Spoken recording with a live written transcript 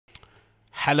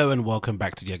Hello and welcome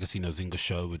back to the AgostinhoZinga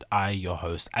show with your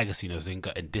host,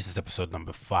 AgostinhoZinga, and this is episode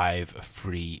number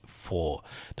 534.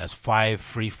 That's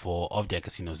 534 of the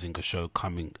AgostinhoZinga show,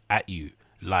 coming at you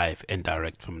live and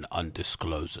direct from an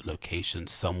undisclosed location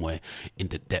somewhere in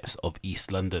the depths of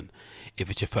East London.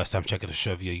 If it's your first time checking the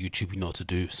show via YouTube, you know what to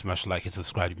do. Smash like and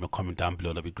subscribe, leave a comment down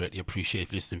below. That'd be greatly appreciated.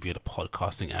 If you're listening via the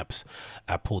podcasting apps,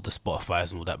 Apple, the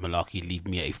Spotify's and all that malarkey, leave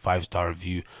me a 5-star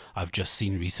review. I've just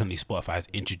seen recently Spotify has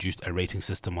introduced a rating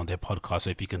system on their podcast,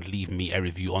 so if you can leave me a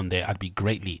review on there, I'd be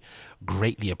greatly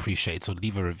appreciated. So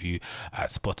leave a review at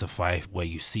Spotify where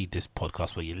you see this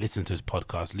podcast, where you listen to this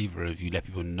podcast. Leave a review, let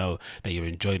people know that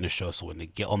you're enjoying the show, so when they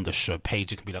get on the show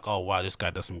page, it can be like, oh wow, this guy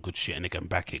does some good shit, and they can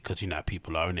back it, because you know how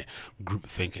people are in it, group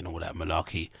thinking, all that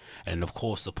malarkey. And of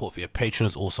course, support via Patreon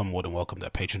is also more than welcome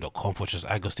at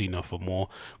patreon.com/Agostino for more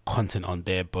content on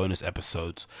there, bonus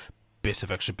episodes,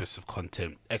 extra bits of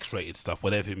content, X-rated stuff,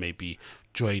 whatever it may be.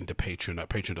 Join the Patreon at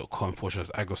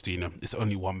patreon.com/Agostino. It's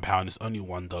only £1, it's only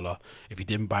 $1. If you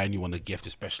didn't buy anyone a gift,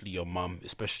 especially your mum,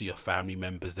 especially your family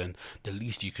members, then the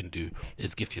least you can do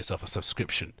is gift yourself a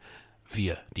subscription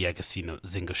via the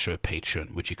AgostinhoZinga show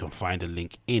Patreon, which you can find a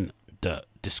link in the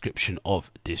description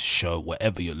of this show.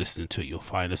 Wherever you're listening to it, you'll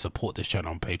find a support this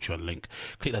channel on Patreon link.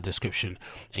 Click that description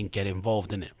and get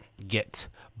involved in it. Get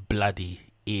bloody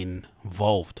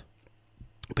involved.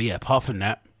 But yeah, apart from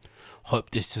that, hope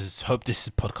this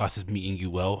podcast is meeting you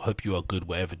well. Hope you are good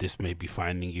wherever this may be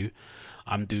finding you.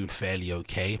 I'm doing fairly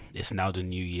okay. It's now the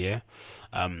new year.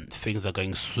 Things are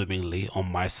going swimmingly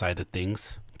on my side of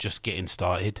things. Just getting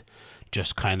started.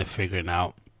 Just kind of trying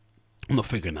to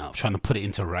put it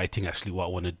into writing, actually, what I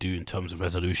want to do in terms of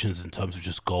resolutions, in terms of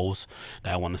just goals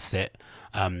that I want to set.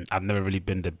 I've never really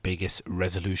been the biggest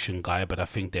resolution guy, but I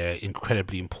think they're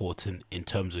incredibly important in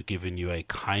terms of giving you a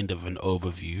kind of an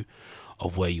overview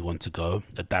of where you want to go,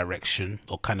 a direction,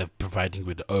 or kind of providing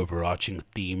with the overarching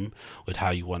theme with how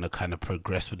you want to kind of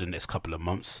progress with the next couple of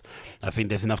months. I think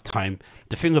there's enough time.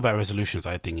 The thing about resolutions,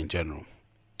 I think in general,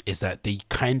 is that they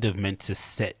kind of meant to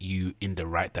set you in the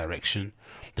right direction.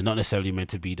 They're not necessarily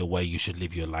meant to be the way you should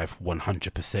live your life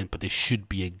 100%, but they should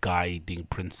be a guiding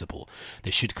principle. They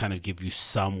should kind of give you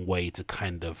some way to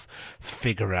kind of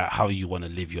figure out how you want to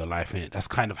live your life in it. That's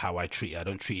kind of how I treat it. I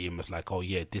don't treat him as like, oh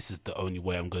yeah, this is the only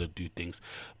way I'm going to do things.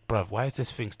 Bruv, why is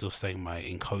this thing still saying my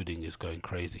encoding is going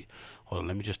crazy? Hold on,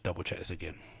 let me just double check this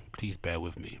again. Please bear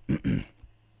with me.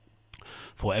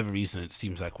 For whatever reason, it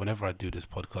seems like whenever I do this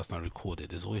podcast and I record it,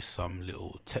 there's always some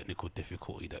little technical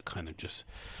difficulty that kind of just,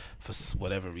 for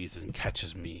whatever reason,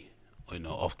 catches me,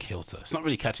 off kilter. It's not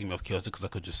really catching me off kilter because I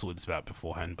could just sort this out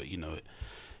beforehand, but you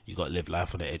got to live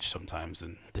life on the edge sometimes,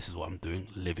 and this is what I'm doing,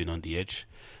 living on the edge.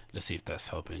 Let's see if that's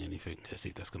helping anything. Let's see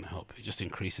if that's going to help. It just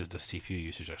increases the CPU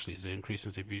usage, actually. Is it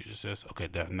increasing CPU usage? Okay,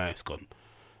 now it's gone.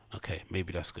 Okay,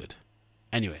 maybe that's good.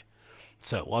 Anyway,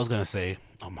 so what I was going to say,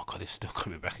 oh my God, it's still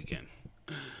coming back again.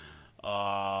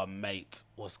 Mate,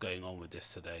 what's going on with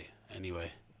this today?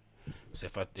 Anyway, so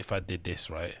if I did this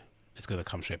right, it's gonna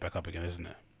come straight back up again, isn't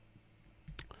it?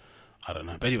 I don't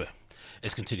know, but anyway,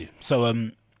 let's continue.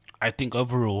 So I think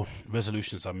overall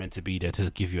resolutions are meant to be there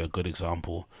to give you a good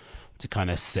example, to kind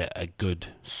of set a good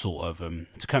sort of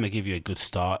to kind of give you a good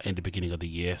start in the beginning of the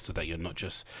year, so that you're not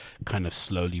just kind of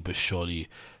slowly but surely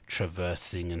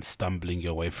traversing and stumbling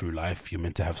your way through life. You're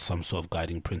meant to have some sort of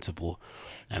guiding principle,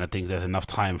 and I think there's enough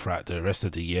time throughout the rest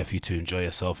of the year for you to enjoy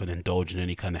yourself and indulge in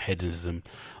any kind of hedonism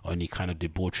or any kind of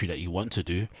debauchery that you want to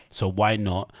do. So why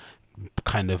not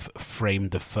kind of frame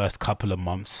the first couple of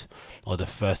months or the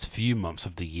first few months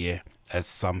of the year as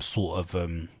some sort of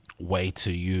way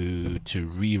to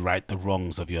rewrite the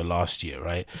wrongs of your last year,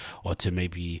 right? Or to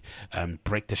maybe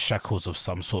break the shackles of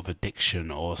some sort of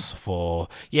addiction, or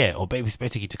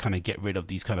basically to kind of get rid of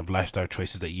these kind of lifestyle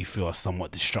choices that you feel are somewhat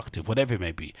destructive, whatever it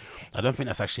may be. I don't think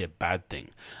that's actually a bad thing.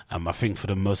 I think for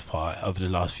the most part over the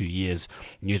last few years,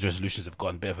 New Year's resolutions have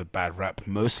gotten a bit of a bad rap,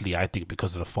 mostly I think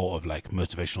because of the fault of like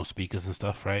motivational speakers and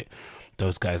stuff, right?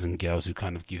 Those guys and girls who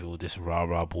kind of give all this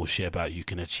rah-rah bullshit about you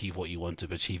can achieve what you want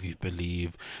to achieve, you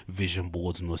believe, vision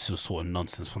boards and all this sort of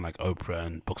nonsense from like Oprah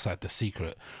and books like The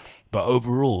Secret. But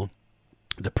overall,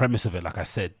 the premise of it, like I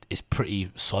said, is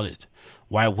pretty solid.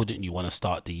 Why wouldn't you want to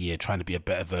start the year trying to be a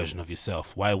better version of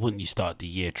yourself? Why wouldn't you start the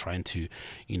year trying to,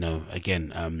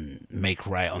 make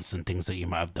right on some things that you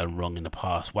might have done wrong in the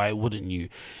past? Why wouldn't you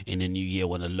in the new year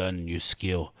want to learn a new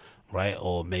skill, right?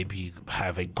 Or maybe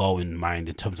have a goal in mind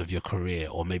in terms of your career,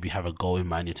 or maybe have a goal in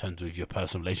mind in terms of your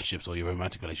personal relationships or your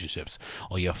romantic relationships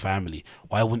or your family.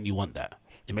 Why wouldn't you want that?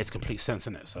 It makes complete sense,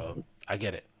 innit? So I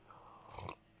get it.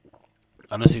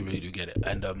 Honestly, really do get it.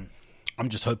 And I'm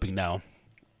just hoping now,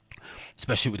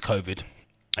 especially with COVID,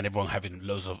 and everyone having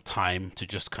loads of time to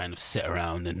just kind of sit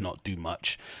around and not do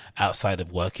much outside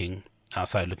of working,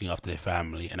 outside looking after their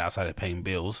family, and outside of paying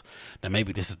bills, then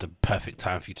maybe this is the perfect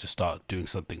time for you to start doing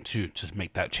something too, to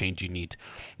make that change you need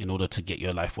in order to get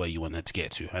your life where you want it to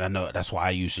get to. And I know that's what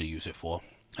I usually use it for.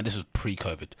 And this was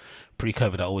pre-COVID.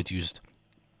 Pre-COVID, I always used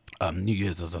New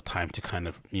Year's as a time to kind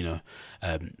of,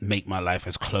 make my life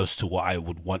as close to what I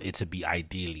would want it to be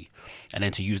ideally, and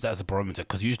then to use that as a barometer.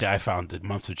 Because usually I found the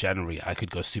month of January I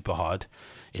could go super hard,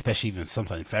 especially even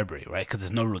sometime in February, right? Because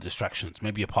there's no real distractions,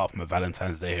 maybe apart from a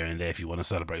Valentine's Day here and there if you want to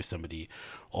celebrate with somebody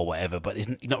or whatever, but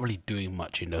you're not really doing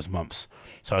much in those months.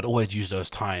 So I'd always use those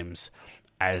times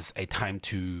as a time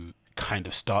to kind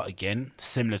of start again,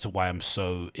 similar to why I'm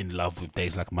so in love with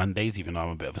days like Mondays, even though I'm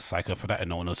a bit of a psycho for that and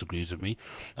no one else agrees with me.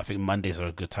 I think Mondays are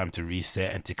a good time to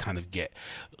reset and to kind of get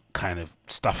kind of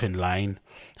stuff in line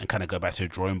and kind of go back to the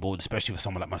drawing board, especially for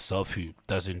someone like myself who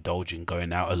does indulge in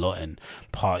going out a lot and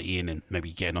partying and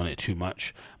maybe getting on it too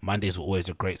much. Mondays are always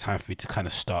a great time for me to kind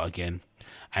of start again,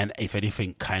 and if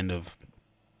anything, kind of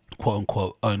quote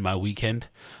unquote own my weekend,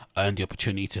 earn the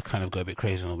opportunity to kind of go a bit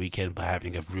crazy on the weekend by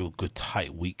having a real good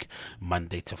tight week,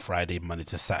 Monday to Friday, Monday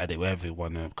to Saturday, wherever you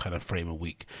want to kind of frame a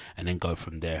week, and then go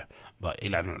from there. But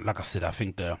like I said, I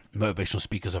think the motivational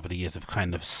speakers over the years have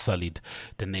kind of sullied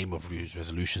the name of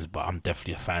resolutions, but I'm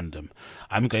definitely a fan of them.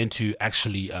 I'm going to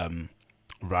actually I'm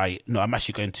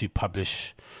actually going to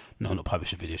publish. No, not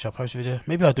publish a video. Should I publish a video?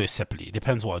 Maybe I'll do it separately. It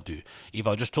depends what I'll do.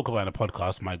 Either I'll just talk about in a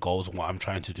podcast my goals and what I'm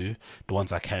trying to do, the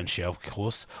ones I can share, of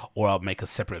course, or I'll make a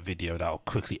separate video that I'll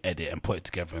quickly edit and put it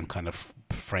together and kind of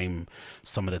frame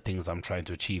some of the things I'm trying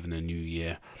to achieve in the new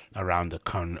year around the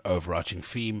current overarching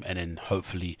theme. And then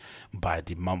hopefully by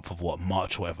the month of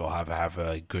March or whatever, I'll have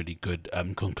a really good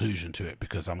conclusion to it,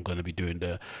 because I'm going to be doing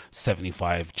the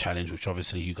 75 challenge, which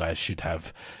obviously you guys should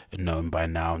have known by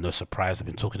now. No surprise, I've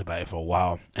been talking about it for a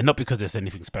while, and not because there's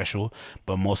anything special,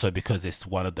 but more so because it's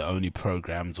one of the only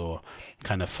programs or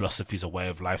kind of philosophies or way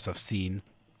of life I've seen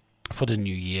for the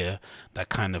new year that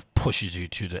kind of pushes you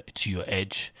to your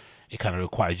edge. It kind of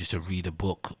requires you to read a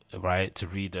book, right? To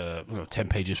read 10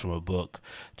 pages from a book,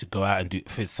 to go out and do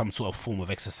some sort of form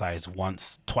of exercise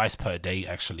twice per day,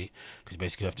 actually, because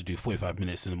basically you have to do 45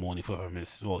 minutes in the morning, 45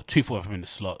 minutes, or 45-minute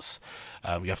slots.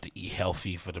 You have to eat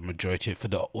healthy for the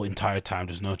entire time.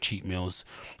 There's no cheat meals.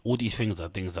 All these things are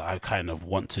things that I kind of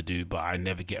want to do, but I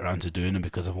never get around to doing them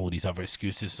because of all these other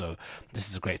excuses. So this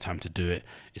is a great time to do it,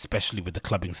 especially with the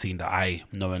clubbing scene that I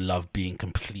know and love being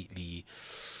completely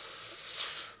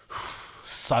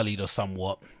sullied or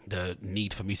somewhat. The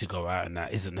need for me to go out and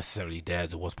that isn't necessarily there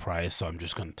as it was prior, so I'm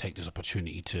just going to take this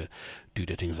opportunity to do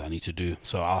the things I need to do.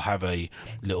 So I'll have a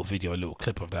little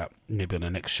clip of that maybe on the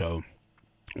next show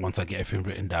once I get everything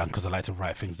written down, because I like to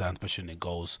write things down, especially in the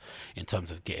goals, in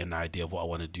terms of getting an idea of what I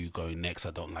want to do going next.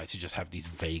 I don't like to just have these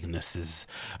vaguenesses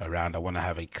around. I want to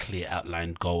have a clear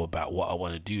outlined goal about what I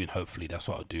want to do, and hopefully that's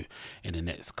what I'll do in the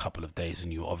next couple of days,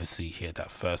 and you'll obviously hear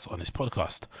that first on this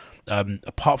podcast.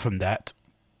 Apart from that,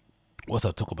 what's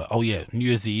I talk about? Oh yeah, New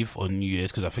Year's Eve or New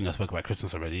Year's, because I think I spoke about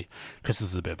Christmas already. Christmas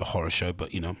is a bit of a horror show,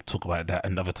 but talk about that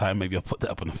another time. Maybe I'll put that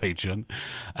up on the Patreon.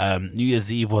 New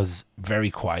Year's Eve was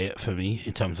very quiet for me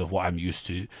in terms of what I'm used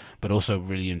to, but also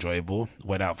really enjoyable.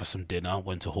 Went out for some dinner,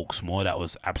 went to Hawksmoor. That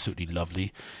was absolutely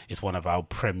lovely. It's one of our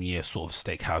premier sort of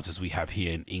steakhouses we have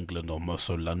here in England, or more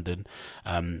so London.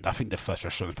 I think the first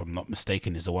restaurant, if I'm not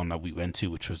mistaken, is the one that we went to,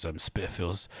 which was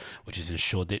Spitalfields, which is in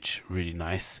Shoreditch. Really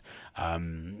nice.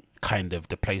 Kind of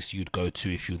the place you'd go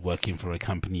to if you're working for a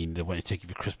company and they want to take you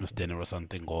for Christmas dinner or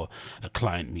something, or a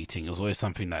client meeting. It was always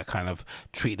something that I kind of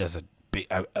treated as a big,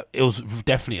 it was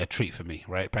definitely a treat for me,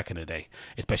 right, back in the day,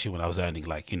 especially when I was earning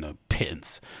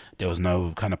pittance. There was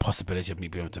no kind of possibility of me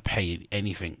being able to pay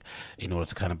anything in order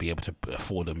to kind of be able to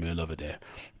afford a meal over there.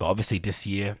 But obviously this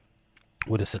year,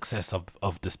 with the success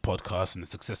of this podcast and the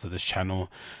success of this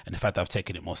channel, and the fact that I've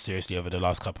taken it more seriously over the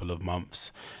last couple of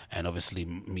months, and obviously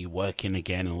me working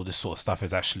again and all this sort of stuff,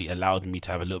 has actually allowed me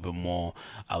to have a little bit more,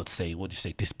 I would say,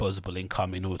 disposable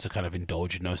income in order to kind of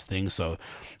indulge in those things. So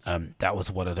that was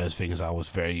one of those things I was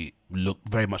very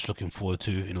much looking forward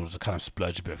to, in order to kind of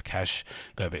splurge a bit of cash,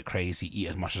 go a bit crazy, eat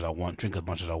as much as I want, drink as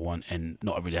much as I want, and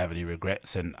not really have any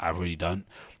regrets. And I really don't.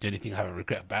 The only thing I have a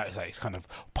regret about is it's kind of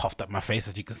puffed up my face,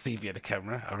 as you can see via the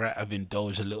camera. I've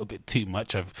indulged a little bit too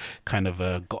much. I've kind of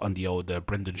got on the old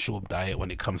Brendan Schaub diet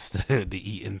when it comes to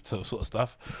the eating sort of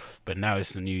stuff. But now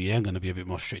it's the new year, I'm going to be a bit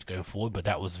more strict going forward. But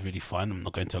that was really fun, I'm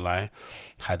not going to lie.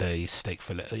 Had a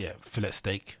fillet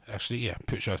steak, actually,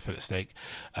 pretty sure it's fillet steak,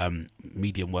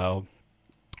 medium well,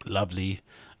 lovely.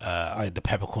 I had the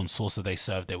peppercorn sauce that they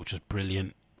served there, which was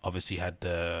brilliant. Obviously had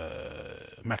the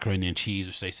macaroni and cheese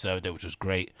which they served there, which was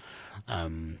great.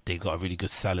 They got a really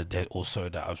good salad there also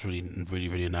that was really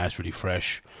nice, really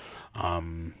fresh.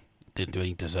 Didn't do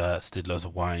any desserts, did loads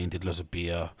of wine, did loads of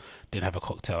beer, didn't have a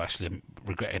cocktail. Actually, I'm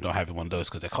regretting not having one of those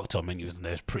because their cocktail menu in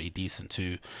there is pretty decent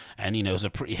too. And you know, it was a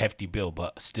pretty hefty bill,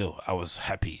 but still, I was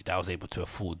happy that I was able to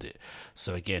afford it.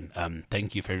 So again,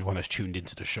 thank you for everyone that's tuned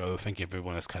into the show. Thank you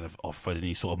everyone that's kind of offered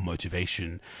any sort of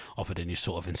motivation, offered any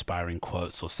sort of inspiring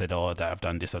quotes, or said, oh, that I've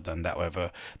done this, I've done that,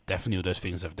 whatever. Definitely all those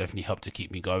things have definitely helped to keep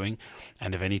me going.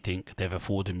 And if anything, they've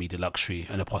afforded me the luxury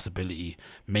and the possibility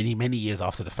many years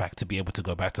after the fact to be able to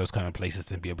go back to those kind of places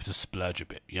and be able to splurge a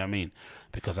bit. You know what I mean?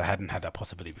 Because I hadn't had that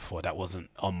possibility before. That wasn't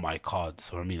on my cards.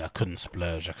 So I mean, I couldn't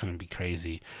splurge. I couldn't be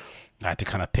crazy. I had to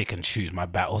kind of pick and choose my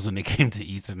battles when it came to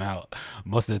eating out.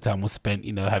 Most of the time was spent,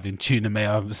 you know, having tuna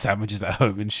mayo sandwiches at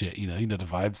home and shit. You know the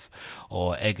vibes,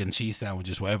 or egg and cheese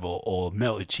sandwiches, whatever, or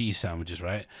melted cheese sandwiches,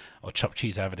 right? Or chopped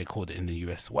cheese, however they called it in the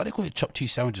US. Why do they call it chopped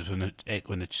cheese sandwiches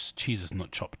when the cheese is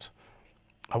not chopped?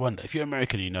 I wonder if you're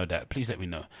American, you know that. Please let me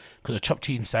know, because a chopped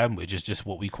cheese sandwich is just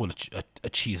what we call a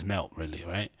cheese melt, really,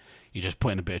 right? You're just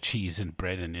putting a bit of cheese in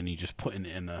bread, and then you just putting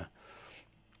it in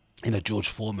a George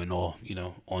Foreman, or you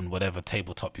know, on whatever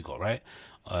tabletop you got, right?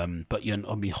 But you're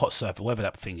on the hot surface, whatever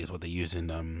that thing is, what they use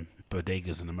in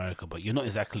bodegas in America. But you're not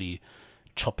exactly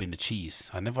chopping the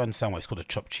cheese. I never understand why it's called a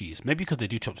chopped cheese. Maybe because they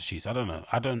do chop the cheese. I don't know.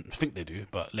 I don't think they do,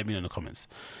 but let me know in the comments.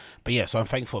 But yeah, so I'm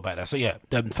thankful about that. So yeah,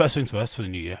 the first things first for the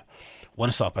new year. I want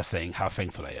to start by saying how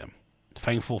thankful I am.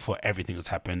 Thankful for everything that's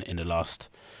happened in the last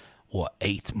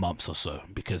 8 months or so,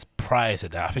 because prior to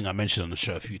that, I think I mentioned on the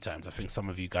show a few times, I think some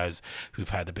of you guys who've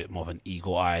had a bit more of an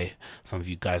eagle eye, some of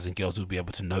you guys and girls will be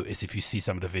able to notice if you see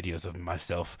some of the videos of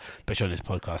myself, especially on this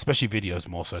podcast, especially videos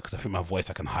more so, because I think my voice,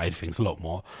 I can hide things a lot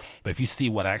more. But if you see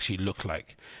what I actually looked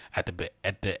like at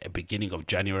the beginning of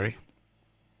January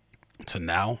to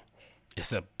now,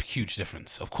 it's a huge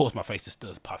difference. Of course, my face is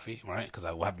still as puffy, right? Because I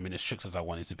haven't been as strict as I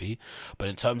wanted to be. But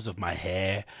in terms of my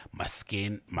hair, my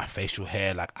skin, my facial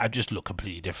hair, like I just look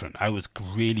completely different. I was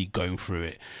really going through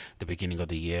it the beginning of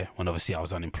the year when obviously I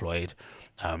was unemployed,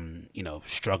 you know,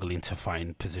 struggling to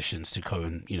find positions to go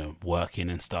and, you know, work in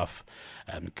and stuff,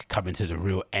 coming to the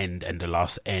real end and the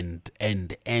last end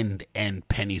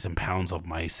pennies and pounds of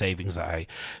my savings that I,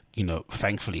 you know,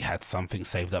 thankfully had something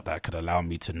saved up that could allow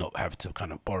me to not have to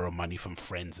kind of borrow money from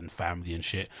friends and family and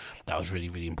shit. That was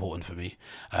really important for me.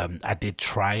 I did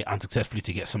try unsuccessfully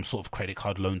to get some sort of credit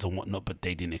card loans and whatnot, but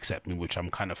they didn't accept me, which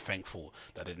I'm kind of thankful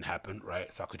that didn't happen,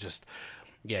 right? So I could just,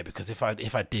 yeah, because if I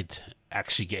did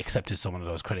actually get accepted some of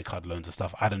those credit card loans and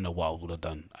stuff, I don't know what I would have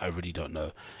done. I really don't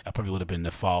know. I probably would have been in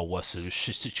a far worse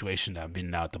situation that I'm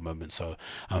in now at the moment. So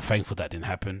I'm thankful that didn't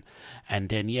happen. And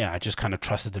then, yeah, I just kind of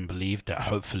trusted and believed that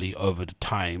hopefully over the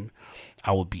time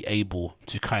I would be able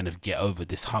to kind of get over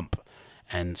this hump.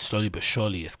 And slowly but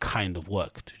surely it's kind of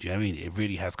worked. Do you know what I mean? It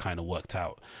really has kind of worked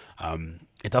out.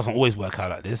 It doesn't always work out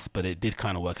like this, but it did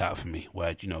kind of work out for me,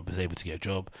 where, you know, I was able to get a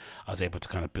job. I was able to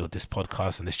kind of build this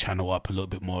podcast and this channel up a little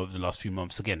bit more over the last few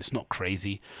months. Again, it's not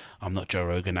crazy. I'm not Joe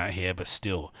Rogan out here, but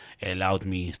still, it allowed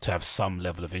me to have some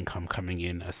level of income coming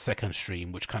in, a second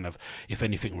stream, which kind of, if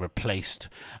anything, replaced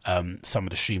some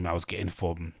of the stream I was getting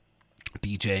from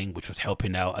DJing, which was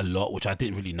helping out a lot, which I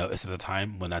didn't really notice at the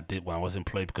time when I was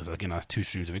employed, because again I had 2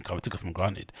 streams of income. I took it for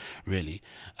granted, really,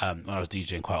 when I was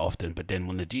DJing quite often. But then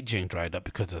when the DJing dried up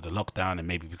because of the lockdown, and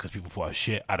maybe because people thought I was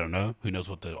shit, I don't know, who knows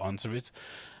what the answer is.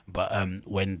 But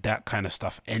when that kind of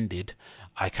stuff ended,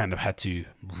 I kind of had to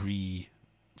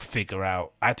figure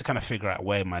out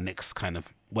where my next kind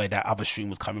of, where that other stream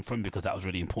was coming from, because that was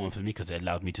really important for me, because it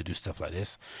allowed me to do stuff like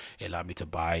this. It allowed me to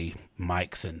buy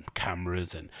mics and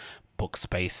cameras and book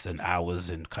space and hours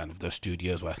in kind of those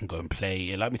studios where I can go and play.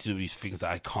 It allowed me to do these things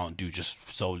that I can't do just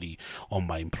solely on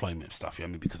my employment stuff, you know what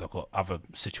I mean? Because I've got other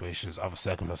situations, other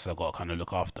circumstances I've got to kind of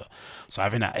look after. So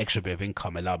having that extra bit of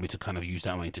income allowed me to kind of use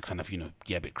that money to kind of, you know,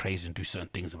 get a bit crazy and do certain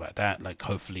things about that. Like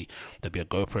hopefully there'll be a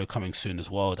GoPro coming soon as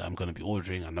well that I'm going to be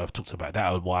ordering. I know I've talked about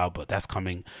that a while, but that's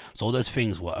coming. So all those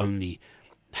things were only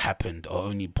happened or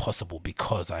only possible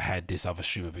because I had this other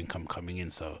stream of income coming in.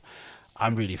 So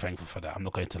I'm really thankful for that. I'm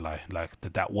not going to lie. Like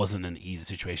that wasn't an easy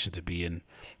situation to be in.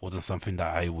 Wasn't something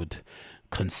that I would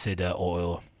consider,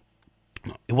 or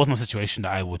it wasn't a situation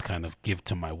that I would kind of give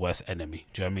to my worst enemy.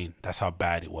 Do you know what I mean? That's how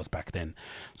bad it was back then.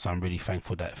 So I'm really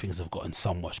thankful that things have gotten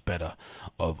somewhat better,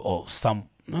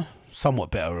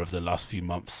 somewhat better over the last few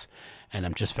months. And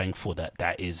I'm just thankful that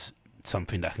that is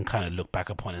something that I can kind of look back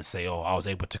upon and say, oh, I was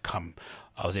able to kind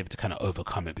of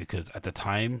overcome it, because at the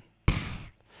time,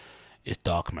 it's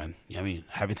dark, man. You know what I mean?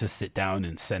 Having to sit down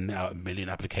and send out a million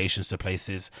applications to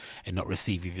places and not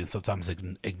receive even sometimes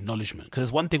acknowledgement. Because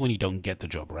it's one thing when you don't get the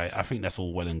job, right? I think that's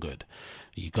all well and good.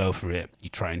 You go for it, you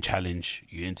try and challenge,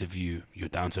 you interview, you're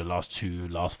down to the last 2,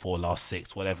 last 4, last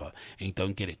 6, whatever, and you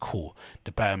don't get it, cool.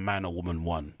 The better man or woman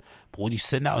won. But when you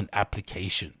send out an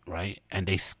application, right, and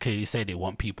they clearly say they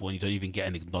want people and you don't even get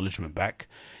an acknowledgement back,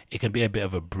 it can be a bit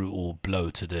of a brutal blow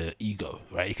to the ego,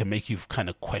 right? It can make you kind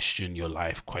of question your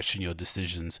life, question your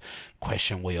decisions,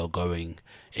 question where you're going.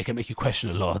 It can make you question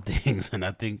a lot of things. And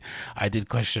I think I did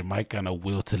question my kind of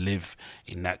will to live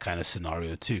in that kind of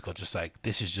scenario too, because just like,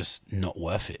 this is just not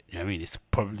worth it. You know what I mean? It's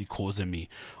probably causing me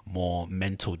more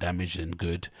mental damage than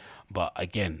good. But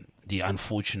again, the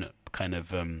unfortunate kind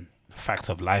of fact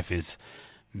of life is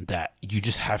that you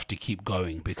just have to keep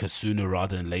going, because sooner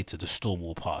rather than later the storm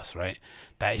will pass, right?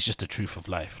 That is just the truth of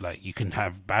life. Like, you can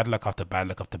have bad luck after bad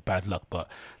luck after bad luck,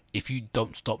 but if you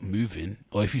don't stop moving,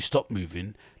 or if you stop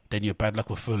moving, then your bad luck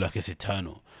will feel like it's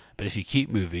eternal. But if you keep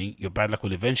moving, your bad luck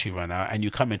will eventually run out and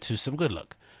you come into some good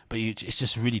luck. But it's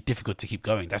just really difficult to keep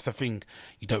going. That's the thing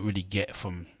you don't really get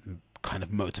from kind of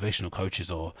motivational coaches,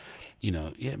 or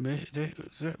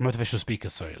motivational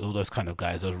speakers, sorry, all those kind of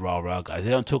guys, those rah guys.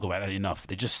 They don't talk about that enough.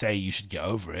 They just say you should get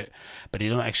over it, but they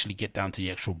don't actually get down to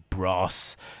the actual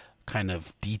brass kind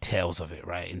of details of it,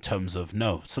 right? In terms of,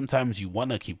 no, sometimes you want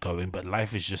to keep going, but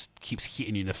life is just keeps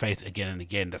hitting you in the face again and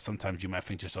again, that sometimes you might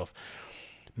think to yourself,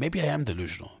 maybe I am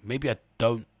delusional, maybe I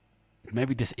don't,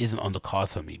 maybe this isn't on the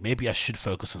cards for me, maybe I should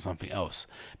focus on something else,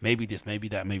 maybe this, maybe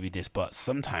that, maybe this. But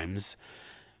sometimes,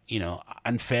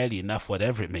 unfairly enough,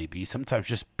 whatever it may be, sometimes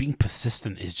just being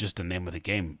persistent is just the name of the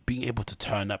game. Being able to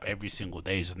turn up every single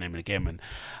day is the name of the game. And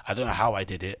I don't know how I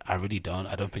did it. I really don't.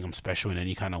 I don't think I'm special in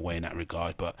any kind of way in that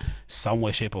regard. But some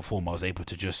way, shape or form, I was able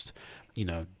to just,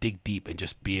 dig deep and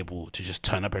just be able to just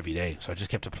turn up every day. So I just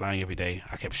kept applying every day.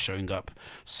 I kept showing up,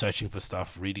 searching for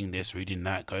stuff, reading this, reading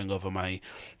that, going over my,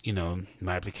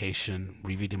 my application,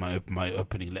 rereading my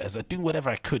opening letters, doing whatever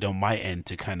I could on my end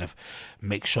to kind of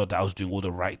make sure that I was doing all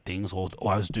the right things, or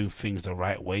I was doing things the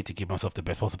right way to give myself the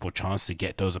best possible chance to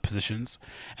get those positions.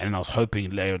 And then I was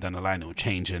hoping later down the line it would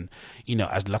change. And,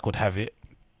 as luck would have it,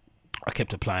 I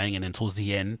kept applying, and then towards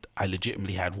the end, I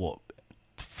legitimately had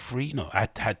I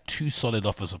had 2 solid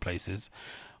offers of places.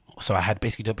 So I had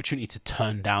basically the opportunity to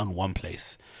turn down one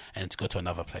place and to go to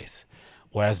another place.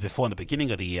 Whereas before, in the beginning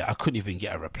of the year, I couldn't even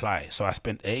get a reply. So I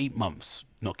spent 8 months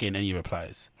not getting any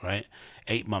replies, right?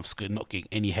 8 months not getting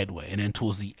any headway. And then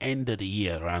towards the end of the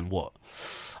year, around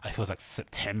I feel like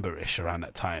September-ish, around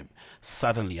that time,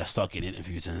 suddenly I start getting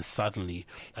interviews, and suddenly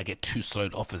I get 2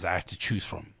 solid offers I have to choose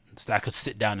from. So I could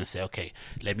sit down and say, okay,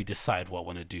 let me decide what I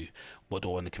want to do. What do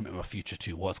I want to commit my future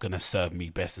to? What's going to serve me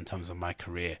best in terms of my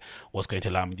career? What's going to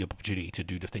allow me the opportunity to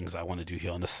do the things I want to do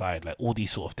here on the side? Like, all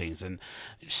these sort of things. And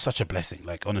it's such a blessing.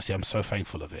 Like, honestly, I'm so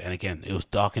thankful of it. And again, it was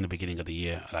dark in the beginning of the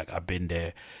year. Like, I've been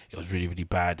there. It was really, really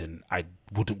bad. And I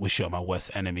wouldn't wish it on my worst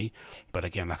enemy. But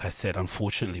again, like I said,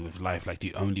 unfortunately with life, like,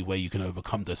 the only way you can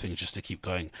overcome those things is just to keep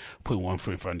going, putting one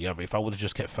foot in front of the other. If I would have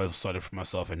just kept focused solid for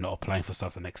myself and not applying for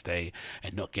stuff the next day,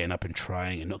 and not getting up and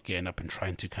trying, and not getting up and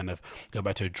trying to kind of go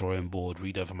back to a drawing board,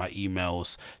 read over my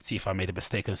emails, see if I made a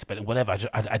mistake on spelling, whatever,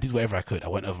 I did whatever I could. I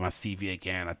went over my CV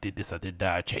again, I did this, I did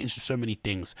that, I changed so many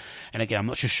things. And again, I'm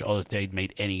not sure if they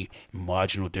made any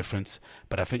marginal difference,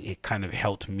 but I think it kind of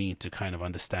helped me to kind of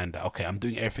understand that, okay, I'm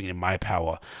doing everything in my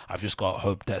power. I've just got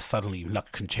hope that suddenly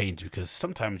luck can change, because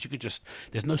sometimes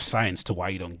there's no science to why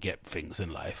you don't get things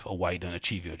in life, or why you don't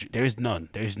achieve your dream. There is none.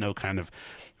 There is no kind of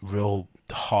real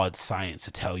hard science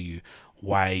to tell you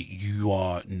why you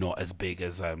are not as big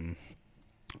as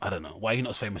I don't know, why you're not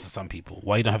as famous as some people,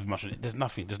 why you don't have much. There's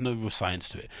nothing, there's no real science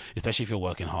to it, especially if you're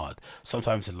working hard.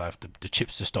 Sometimes in life, the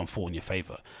chips just don't fall in your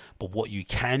favor. But what you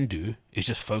can do is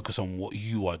just focus on what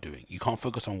you are doing. You can't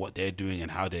focus on what they're doing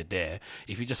and how they're there.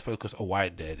 If you just focus on why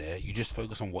they're there, you just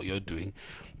focus on what you're doing.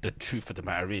 The truth of the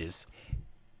matter is,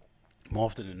 more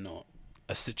often than not,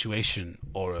 a situation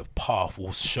or a path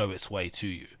will show its way to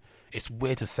you. It's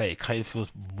weird to say, it kind of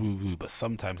feels woo-woo, but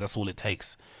sometimes that's all it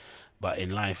takes. But in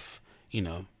life,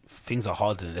 things are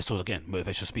harder than that. So again,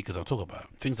 motivational speakers I'll talk about.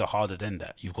 Things are harder than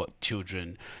that. You've got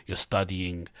children, you're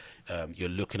studying, you're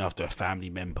looking after a family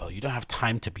member. You don't have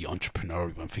time to be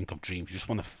entrepreneurial and think of dreams. You just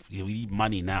want to, you need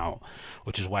money now,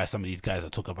 which is why some of these guys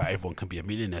that talk about everyone can be a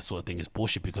millionaire sort of thing is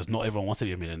bullshit, because not everyone wants to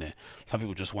be a millionaire. Some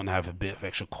people just want to have a bit of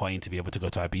extra coin to be able to go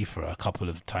to Ibiza a couple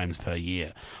of times per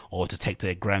year, or to take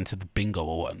their grand to the bingo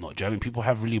or whatnot. Do you know what I mean? People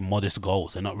have really modest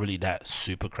goals. They're not really that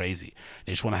super crazy.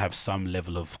 They just want to have some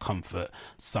level of comfort,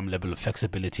 some some level of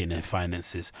flexibility in their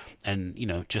finances, and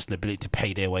just an ability to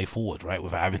pay their way forward, right,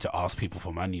 without having to ask people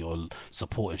for money or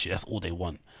support and shit. That's all they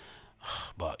want.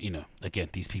 But again,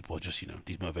 these people are just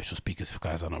these motivational speakers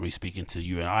guys are not really speaking to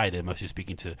you and I. They're mostly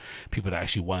speaking to people that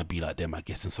actually want to be like them, I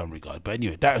guess, in some regard. But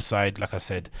anyway, that aside, like I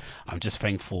said, I'm just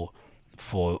thankful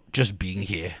for just being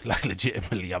here. Like,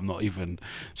 legitimately, I'm not even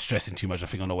stressing too much. I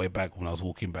think on the way back, when I was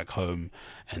walking back home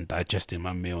and digesting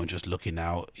my meal and just looking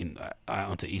out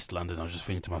onto East London, I was just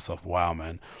thinking to myself, wow,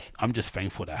 man, I'm just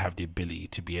thankful that I have the ability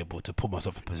to be able to put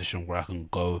myself in a position where I can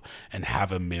go and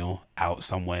have a meal out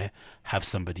somewhere, have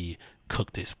somebody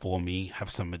cook this for me, have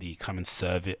somebody come and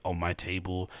serve it on my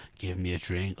table, give me a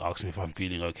drink, ask me if I'm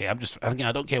feeling okay. Again,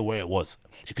 I don't care where it was.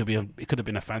 It could have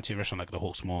been a fancy restaurant like the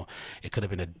Hawksmoor. It could have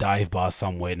been a dive bar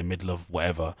somewhere in the middle of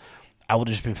whatever. I would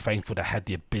have just been thankful that I had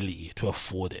the ability to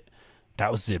afford it. That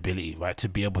was the ability, right? To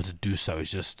be able to do so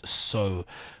is just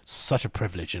such a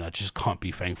privilege, and I just can't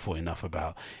be thankful enough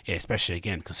about it, especially,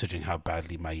 again, considering how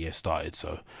badly my year started.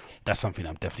 So that's something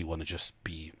I definitely want to just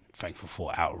be thankful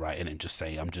for outright, and then just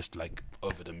say I'm just like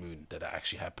over the moon that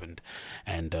actually happened.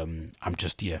 And I'm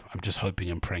just hoping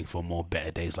and praying for more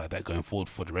better days like that going forward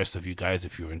for the rest of you guys.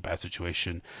 If you're in a bad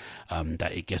situation,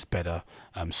 that it gets better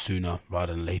sooner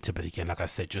rather than later. But again, like I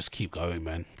said, just keep going,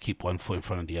 man. Keep one foot in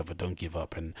front of the other. Don't give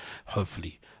up, and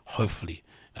hopefully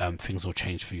things will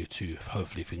change for you too.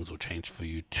 Hopefully things will change for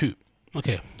you too.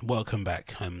 Okay, welcome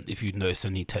back. If you notice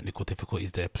any technical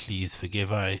difficulties there, please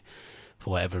forgive. For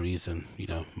whatever reason,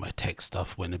 my tech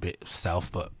stuff went a bit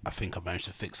south, but I think I managed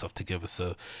to fix stuff together.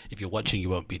 So if you're watching, you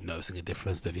won't be noticing a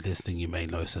difference, but if you're listening, you may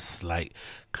notice a slight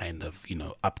kind of,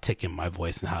 uptick in my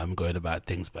voice and how I'm going about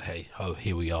things. But hey,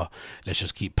 here we are. Let's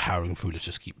just keep powering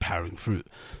through.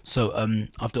 So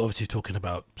after obviously talking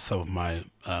about some of my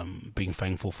being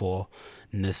thankful for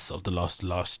of the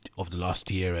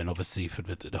last year, and obviously for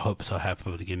the hopes I have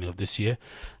for the beginning of this year,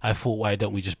 I thought, why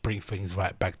don't we just bring things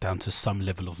right back down to some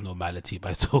level of normality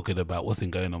by talking about what's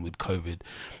been going on with COVID,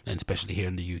 and especially here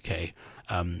in the UK,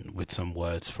 with some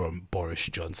words from Boris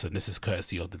Johnson. This is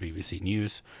courtesy of the BBC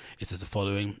News. It says the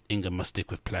following: England must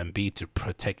stick with Plan B to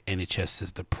protect NHS,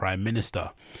 says the Prime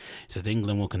Minister. It says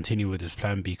England will continue with its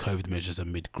Plan B COVID measures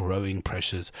amid growing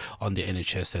pressures on the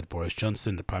NHS, said Boris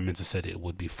Johnson. The Prime Minister said it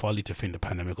would be folly to think the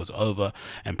pandemic was over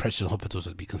and pressure on hospitals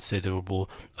would be considerable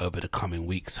over the coming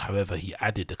weeks. However, he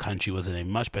added the country was in a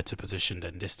much better position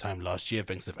than this time last year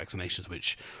thanks to vaccinations,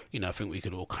 which I think we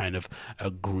could all kind of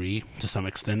agree to some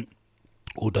extent.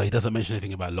 Although he doesn't mention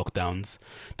anything about lockdowns,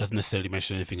 doesn't necessarily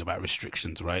mention anything about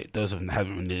restrictions, right? Those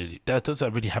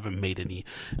really haven't made any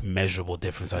measurable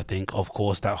difference, I think. Of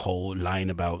course, that whole line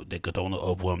about they don't want to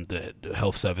overwhelm the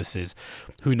health services,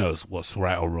 who knows what's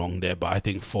right or wrong there. But I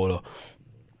think for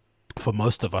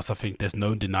most of us, I think there's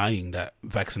no denying that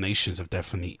vaccinations have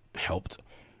definitely helped.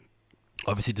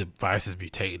 Obviously, the virus has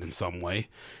mutated in some way,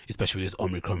 especially with this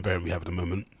Omicron variant we have at the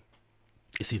moment.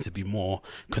 It seems to be more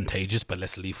contagious but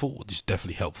less lethal, which is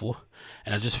definitely helpful.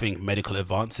 And I just think medical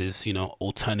advances,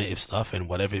 alternative stuff and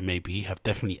whatever it may be, have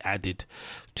definitely added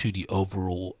to the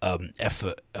overall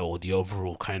effort, or the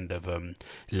overall kind of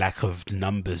lack of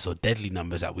numbers or deadly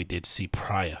numbers that we did see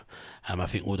prior. I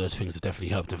think all those things have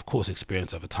definitely helped. And of course,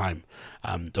 experience over time,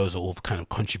 those are all kind of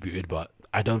contributed, but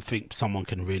I don't think someone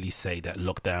can really say that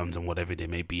lockdowns and whatever they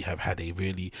may be have had a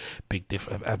really big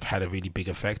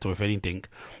effect. Or if anything,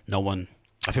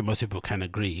 I think most people can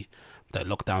agree that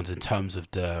lockdowns, in terms of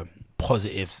the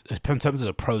positives, in terms of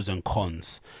the pros and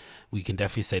cons, we can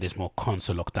definitely say there's more cons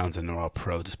to lockdowns than there are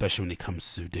pros, especially when it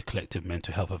comes to the collective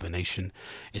mental health of a nation,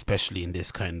 especially in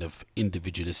this kind of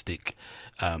individualistic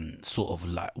sort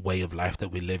of way of life that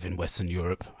we live in Western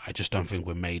Europe. I just don't think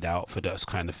we're made out for those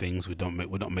kind of things. We're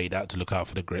not made out to look out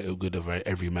for the greater good of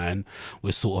every man.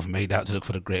 We're sort of made out to look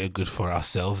for the greater good for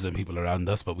ourselves and people around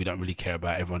us, but we don't really care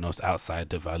about everyone else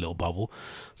outside of our little bubble.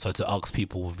 So to ask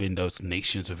people within those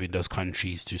nations, within those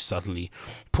countries, to suddenly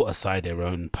put aside their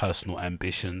own personal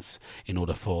ambitions in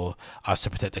order for us to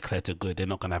protect the collective good, they're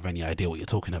not going to have any idea what you're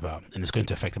talking about, and it's going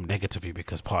to affect them negatively,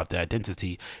 because part of their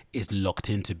identity is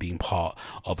locked into being part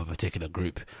of a particular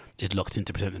group, is locked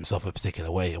into presenting themselves a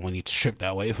particular way. And when you strip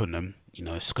that away from them,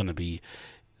 it's going to be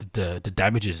the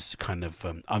damage is kind of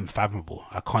unfathomable.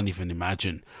 I can't even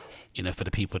imagine, for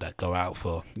the people that go out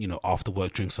for, after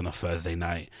work drinks on a Thursday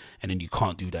night, and then you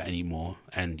can't do that anymore,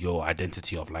 and your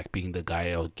identity of like being the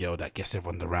guy or girl that gets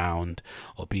everyone around,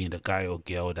 or being the guy or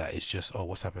girl that is just, oh,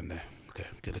 what's happened there? Okay,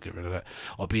 get rid of that.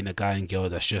 Or being a guy and girl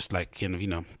that's just like,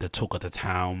 the talk of the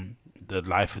town, the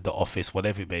life of the office,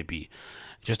 whatever it may be.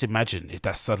 Just imagine if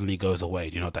that suddenly goes away,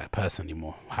 you're not that person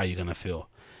anymore. How are you going to feel?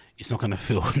 It's not going to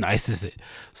feel nice, is it?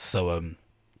 So,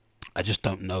 I just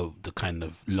don't know the kind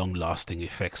of long lasting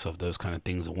effects of those kind of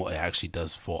things and what it actually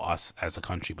does for us as a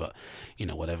country. But,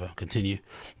 whatever. Continue.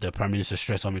 The Prime Minister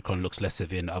stressed Omicron looks less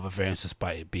severe than other variants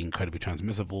despite it being incredibly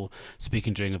transmissible.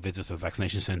 Speaking during a visit to a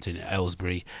vaccination centre in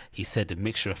Aylesbury, he said the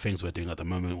mixture of things we're doing at the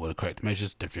moment were the correct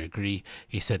measures. Definitely agree.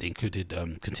 He said it included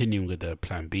continuing with the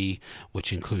Plan B,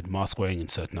 which include mask wearing in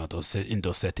certain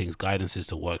indoor settings, guidances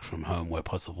to work from home where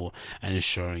possible, and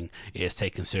ensuring it is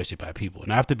taken seriously by people.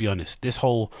 And I have to be honest, this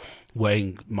whole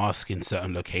wearing masks in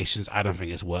certain locations, I don't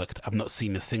think it's worked. I've not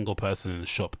seen a single person in the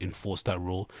shop enforce that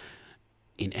rule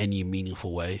in any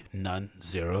meaningful way. None.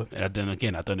 Zero. And then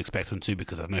again, I don't expect them to,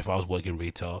 because I know if I was working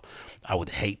retail, I would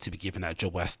hate to be given that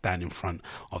job where I stand in front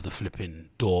of the flipping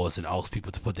doors and ask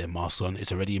people to put their masks on.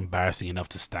 It's already embarrassing enough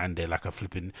to stand there like a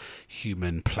flipping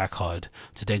human placard,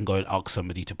 to then go and ask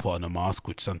somebody to put on a mask,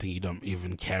 which is something you don't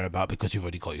even care about because you've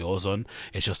already got yours on.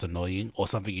 It's just annoying, or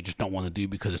something you just don't want to do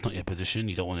because it's not your position.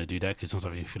 You don't want to do that because it's not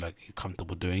something you feel like you're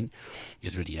comfortable doing.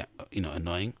 It's really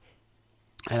annoying.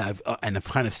 And I've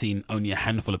kind of seen only a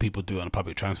handful of people do it on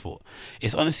public transport.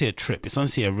 It's honestly a trip. It's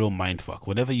honestly a real mindfuck.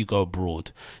 Whenever you go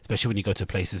abroad, especially when you go to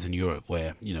places in Europe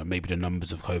where, maybe the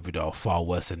numbers of COVID are far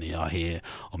worse than they are here,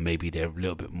 or maybe they're a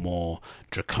little bit more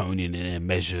draconian in their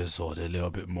measures, or they're a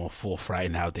little bit more forthright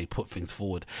in how they put things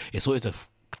forward. It's always a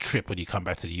trip when you come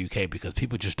back to the UK, because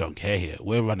people just don't care here.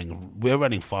 We're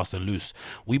running fast and loose.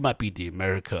 We might be the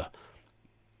America.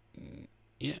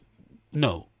 Yeah.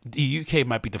 No, the UK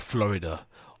might be the Florida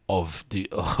of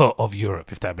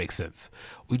Europe, if that makes sense.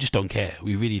 We just don't care.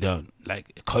 We really don't.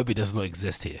 Like, COVID does not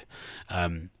exist here.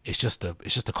 It's just a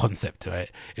concept, right?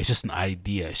 It's just an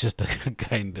idea. It's just a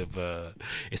kind of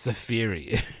it's a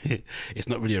theory. It's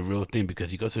not really a real thing,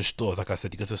 because you go to stores, like I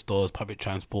said, you go to stores, public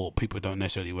transport, people don't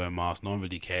necessarily wear masks. No one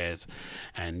really cares,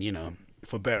 and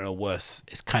for better or worse,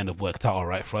 it's kind of worked out all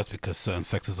right for us, because certain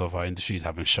sectors of our industries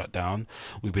haven't shut down.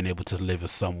 We've been able to live a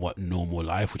somewhat normal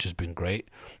life, which has been great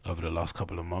over the last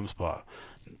couple of months. But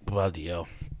bloody hell.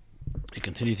 He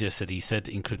continued to say, he said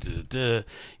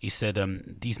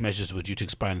these measures were due to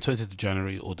expire on 20th of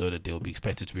January, although that they will be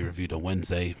expected to be reviewed on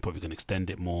Wednesday. Probably going to extend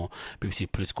it more.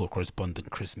 BBC political correspondent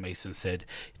Chris Mason said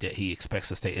that he expects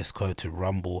the status quo to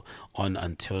rumble on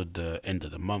until the end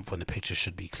of the month, when the picture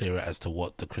should be clearer as to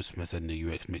what the Christmas and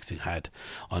New UX mixing had.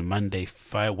 On Monday,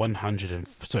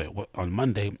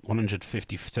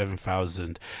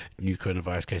 157,000 new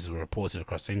coronavirus cases were reported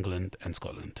across England and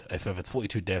Scotland. A further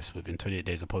 42 deaths within 28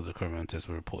 days of positive coronavirus tests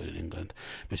were reported in England.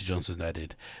 Mr. Johnson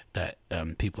added that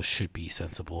people should be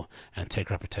sensible and take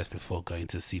rapid tests before going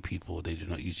to see people they do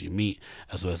not usually meet,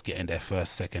 as well as getting their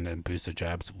first, second, and booster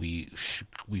jabs.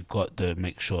 We've got to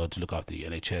make sure to look after the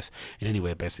NHS in any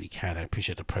way best we can. I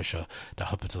appreciate the pressure that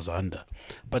hospitals are under,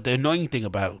 but the annoying thing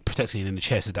about protecting the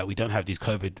NHS is that we don't have these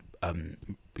COVID,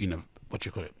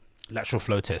 lateral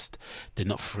flow tests. They're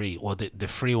not free, or the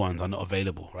free ones are not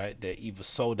available, right? They're either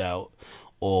sold out,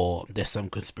 or there's some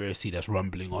conspiracy that's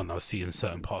rumbling on. I see in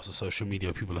certain parts of social media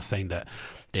where people are saying that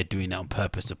they're doing that on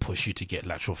purpose to push you to get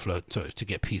lateral flow, to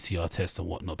get PCR tests and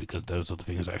whatnot, because those are the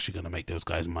things that are actually going to make those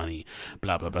guys money,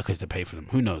 blah blah blah, because they pay for them.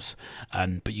 Who knows?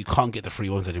 But you can't get the free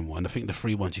ones anymore, and I think the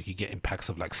free ones you could get in packs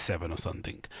of like 7 or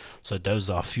something. So those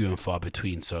are few and far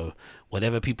between. So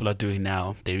whatever people are doing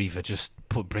now, they're either just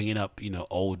bringing up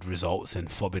old results and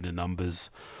fobbing the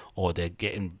numbers, or they're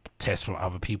getting tests from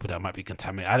other people that might be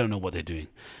contaminated. I don't know what they're doing,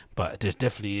 but there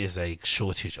definitely is a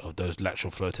shortage of those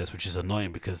lateral flow tests, which is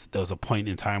annoying, because there was a point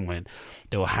in time when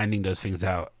they were handing those things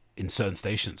out in certain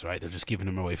stations, right? They're just giving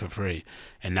them away for free,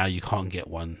 and now you can't get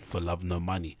one for love nor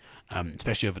money,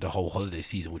 especially over the whole holiday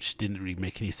season, which didn't really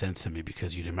make any sense to me,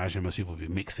 because you'd imagine most people would be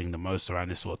mixing the most around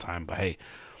this sort of time. But hey,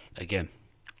 again,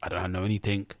 I don't know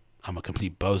anything. I'm a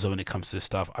complete bozo when it comes to this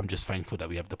stuff. I'm just thankful that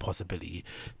we have the possibility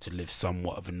to live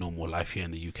somewhat of a normal life here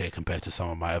in the UK, compared to some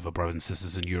of my other brothers and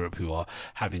sisters in Europe who are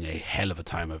having a hell of a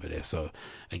time over there. So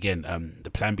again,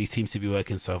 the plan B seems to be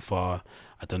working so far.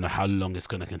 I don't know how long it's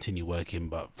going to continue working,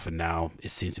 but for now it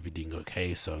seems to be doing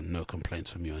okay, so no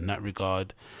complaints from you in that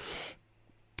regard.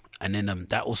 And then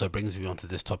that also brings me on to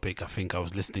this topic. I think I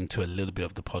was listening to a little bit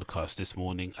of the podcast this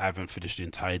morning. I haven't finished the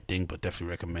entire thing, but definitely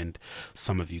recommend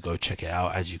some of you go check it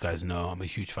out. As you guys know, I'm a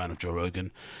huge fan of Joe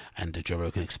Rogan and the Joe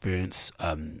Rogan Experience.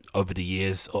 Over the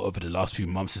years, or over the last few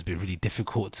months, it's been really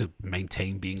difficult to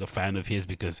maintain being a fan of his,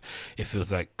 because it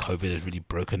feels like COVID has really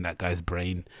broken that guy's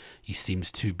brain. He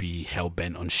seems to be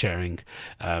hell-bent on sharing,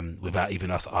 without even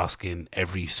us asking,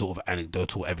 every sort of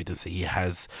anecdotal evidence that he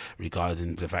has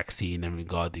regarding the vaccine and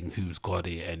regarding saying who's got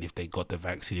it and if they got the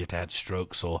vaccine, if they had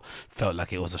strokes or felt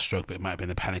like it was a stroke, but it might have been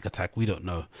a panic attack. We don't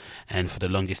know. And for the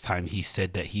longest time, he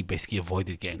said that he basically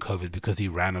avoided getting COVID because he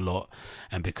ran a lot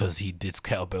and because he did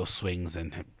kettlebell swings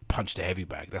and punched a heavy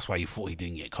bag. That's why he thought he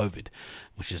didn't get COVID,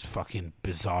 which is fucking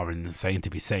bizarre and insane to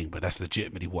be saying, but that's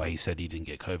legitimately why he said he didn't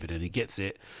get COVID, and he gets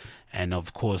it. And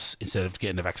of course, instead of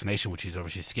getting the vaccination, which he's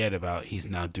obviously scared about, he's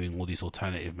now doing all these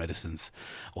alternative medicines,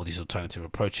 all these alternative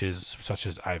approaches, such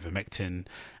as ivermectin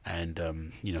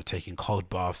and, you know, taking cold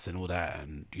baths and all that,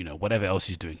 and, you know, whatever else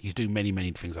he's doing. He's doing many,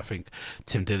 many things. I think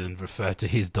Tim Dillon referred to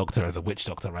his doctor as a witch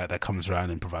doctor, right? That comes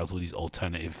around and provides all these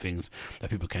alternative things that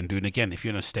people can do. And again, if you're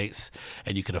in the States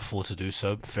and you can afford to do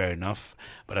so, fair enough.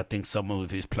 But I think someone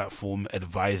with his platform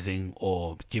advising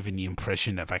or giving the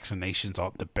impression that vaccinations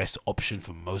aren't the best option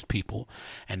for most people,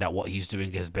 and that what he's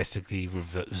doing is basically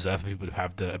reserved for people who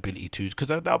have the ability to, because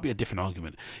that'll be a different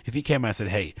argument. If he came out and said,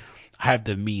 hey, I have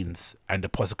the means and the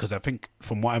positive, because I think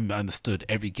from what I'm understood,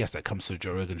 every guest that comes to the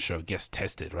Joe Rogan show gets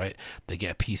tested, right? They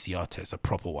get a PCR test, a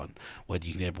proper one, where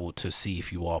you can be able to see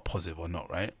if you are positive or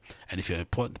not, right? And if you're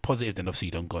positive, then obviously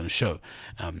you don't go on the show.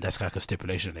 That's like a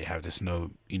stipulation they have. There's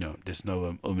no, you know, there's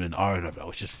no and iron of that,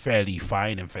 which is fairly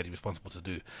fine and fairly responsible to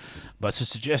do. But to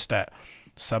suggest that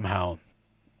somehow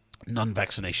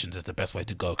non-vaccinations is the best way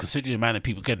to go, considering the amount of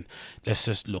people can, let's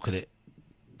just look at it,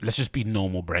 let's just be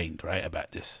normal brained, right,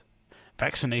 about this.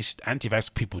 Vaccination,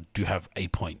 anti-vax people do have a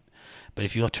point, but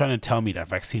if you're trying to tell me that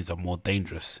vaccines are more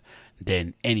dangerous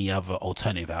than any other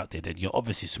alternative out there, then you're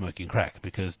obviously smoking crack,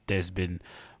 because there's been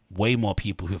way more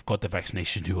people who've got the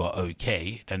vaccination who are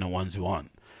okay than the ones who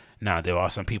aren't. Now, there are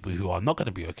some people who are not going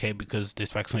to be okay because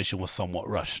this vaccination was somewhat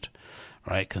rushed,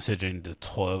 right? Considering the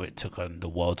toll it took on the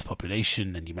world's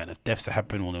population and the amount of deaths that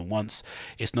happened all at once,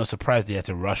 it's no surprise they had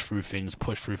to rush through things,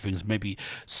 push through things, maybe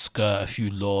skirt a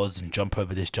few laws and jump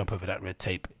over this, jump over that red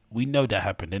tape. We know that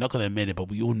happened. They're not going to admit it, but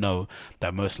we all know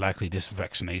that most likely this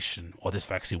vaccination or this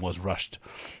vaccine was rushed.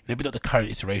 Maybe not the current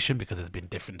iteration, because there's been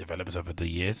different developments over the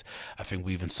years. I think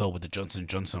we even saw with the Johnson &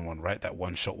 Johnson one, right? That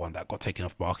one-shot one that got taken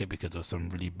off market because there was some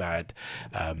really bad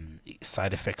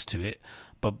side effects to it.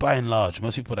 But by and large,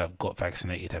 most people that have got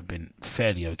vaccinated have been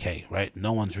fairly okay, right?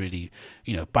 No one's really,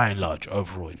 you know, by and large,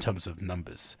 overall, in terms of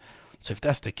numbers. So if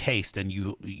that's the case, then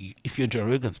you if you're in Joe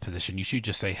Rogan's position, you should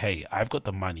just say, hey, I've got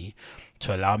the money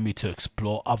to allow me to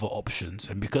explore other options.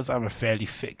 And because I'm a fairly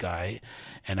fit guy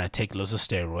and I take loads of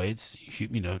steroids,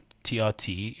 you know,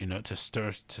 TRT, you know,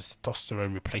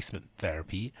 testosterone replacement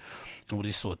therapy and all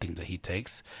these sort of things that he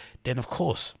takes, then of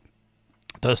course,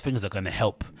 those things are going to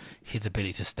help his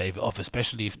ability to stave it off,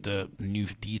 especially if the new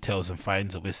details and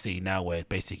findings that we're seeing now, where it's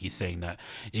basically saying that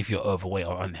if you're overweight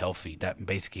or unhealthy, that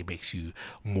basically makes you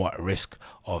more at risk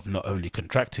of not only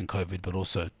contracting COVID but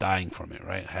also dying from it,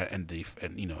 right? And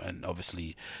you know, and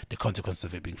obviously the consequence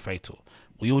of it being fatal.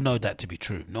 We all know that to be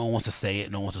true. No one wants to say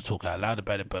it, no one wants to talk out loud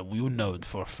about it, but we all know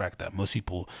for a fact that most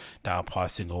people that are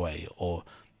passing away, or,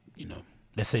 you know,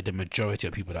 let's say the majority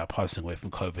of people that are passing away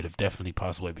from COVID have definitely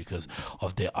passed away because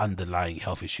of their underlying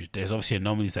health issues. There's obviously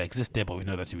anomalies that exist there, but we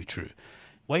know that to be true.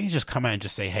 Why don't you just come out and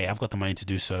just say, hey, I've got the money to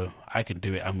do so, I can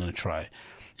do it, I'm going to try,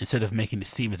 instead of making it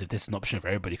seem as if this is an option for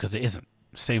everybody, because it isn't.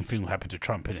 Same thing happened to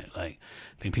Trump, innit? Like,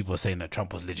 I think people are saying that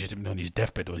Trump was legitimate on his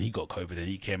deathbed when he got COVID, and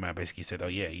he came out and basically said, oh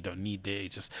yeah, you don't need it.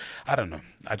 It's just, I don't know.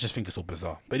 I just think it's all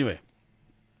bizarre. But anyway,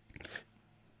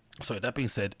 so that being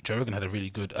said, Joe Rogan had a really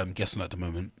good guest on at the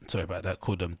moment, sorry about that,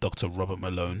 called Dr. Robert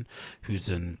Malone, who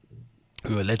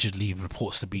allegedly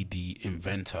reports to be the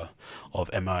inventor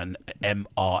of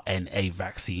mRNA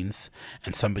vaccines,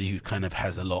 and somebody who kind of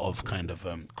has a lot of kind of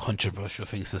controversial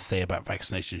things to say about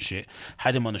vaccination shit.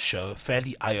 Had him on the show,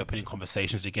 fairly eye-opening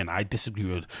conversations. Again, I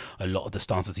disagree with a lot of the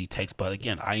stances he takes, but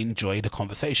again, I enjoy the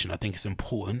conversation. I think it's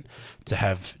important to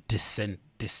have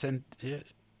dissenting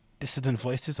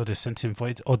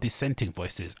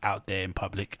voices out there in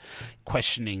public,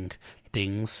 questioning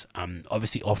things,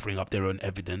 obviously offering up their own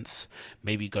evidence,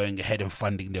 maybe going ahead and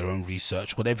funding their own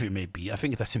research, whatever it may be. I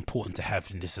think that's important to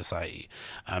have in this society.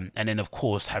 And then of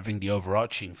course having the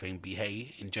overarching thing be,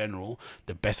 hey, in general,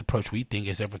 the best approach we think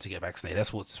is everyone to get vaccinated.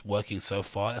 That's what's working so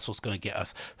far. That's what's going to get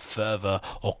us further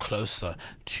or closer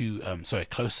to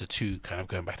kind of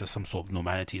going back to some sort of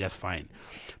normality. That's fine.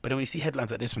 But then when you see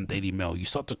headlines like this from Daily Mail, you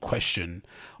start to question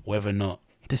whether or not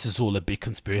this is all a big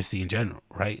conspiracy in general,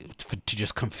 right? To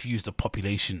just confuse the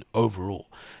population overall,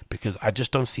 because I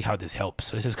just don't see how this helps.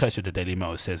 So this is courtesy of the Daily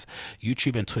Mail. It says,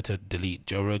 YouTube and Twitter delete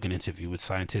Joe Rogan interview with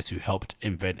scientists who helped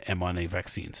invent mRNA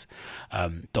vaccines.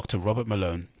 Dr. Robert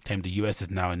Malone claimed the US is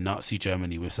now in Nazi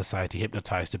Germany, with society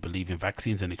hypnotized to believe in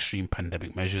vaccines and extreme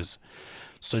pandemic measures.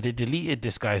 So they deleted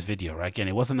this guy's video, right? Again,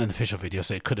 it wasn't an official video,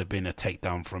 so it could have been a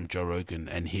takedown from Joe Rogan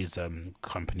and his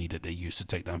company that they use to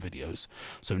take down videos.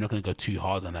 So I'm not going to go too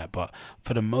hard on that, but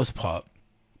for the most part,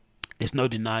 there's no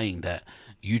denying that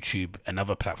YouTube and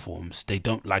other platforms, they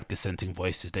don't like dissenting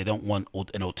voices. They don't want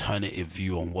an alternative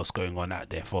view on what's going on out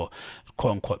there for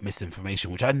quote unquote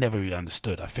misinformation, which I never really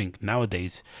understood. I think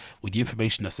nowadays, with the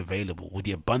information that's available, with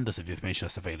the abundance of information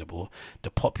that's available,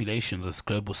 the population, the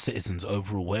global citizens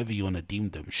overall, wherever you want to deem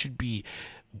them, should be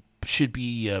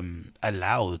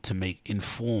allowed to make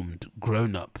informed,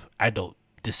 grown-up, adult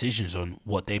decisions on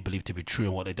what they believe to be true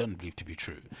and what they don't believe to be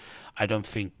true. I don't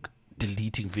think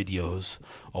deleting videos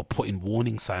or putting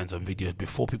warning signs on videos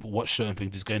before people watch certain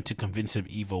things is going to convince them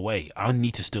either way. I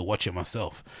need to still watch it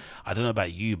myself. I don't know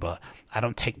about you, but I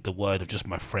don't take the word of just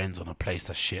my friends on a place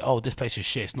that's shit. Oh, this place is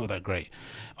shit, it's not that great.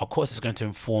 Of course it's going to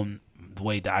inform the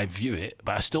way that I view it,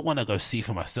 but I still want to go see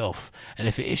for myself. And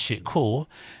if it is shit, cool.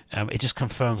 It just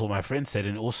confirms what my friend said,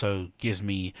 and also gives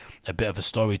me a bit of a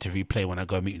story to replay when I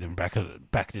go meet them back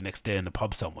the next day in the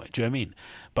pub somewhere. Do you know what I mean?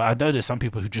 But I know there's some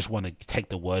people who just want to take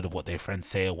the word of what their friends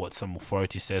say, or what some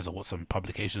authority says, or what some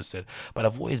publication said. But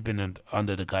I've always been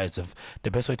under the guise of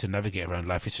the best way to navigate around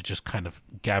life is to just kind of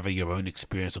gather your own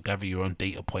experience, or gather your own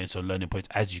data points or learning points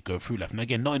as you go through life. And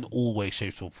again, not in all ways,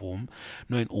 shapes, or form,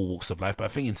 not in all walks of life, but I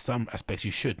think in some aspects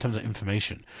you should, in terms of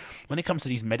information. When it comes to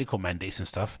these medical mandates and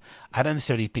stuff, I don't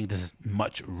necessarily think there's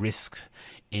much risk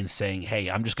in saying,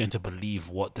 hey, I'm just going to believe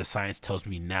what the science tells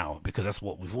me now, because that's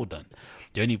what we've all done.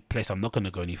 The only place I'm not going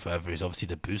to go any further is obviously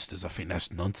the boosters. I think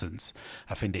that's nonsense.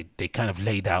 I think they kind of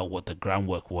laid out what the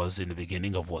groundwork was in the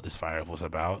beginning of what this virus was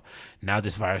about. Now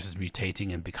this virus is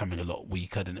mutating and becoming a lot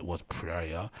weaker than it was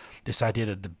prior. This idea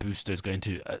that the booster is going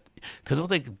to, because all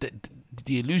the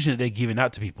illusion that they're giving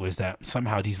out to people is that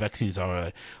somehow these vaccines are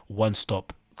a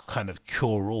one-stop kind of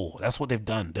cure-all. That's what they've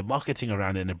done. The marketing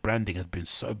around it and the branding has been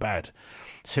so bad,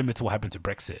 similar to what happened to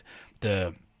Brexit.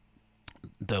 The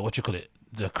what you call it,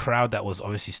 the crowd that was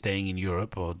obviously staying in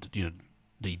Europe, or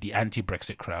the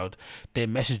anti-Brexit crowd, their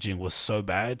messaging was so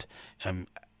bad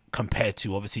compared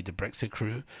to obviously the Brexit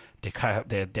crew. They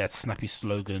had snappy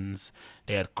slogans,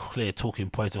 they had clear talking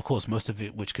points, of course most of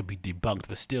it which could be debunked,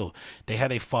 but still they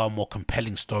had a far more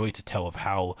compelling story to tell of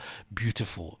how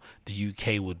beautiful the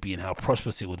UK would be and how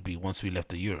prosperous it would be once we left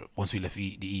the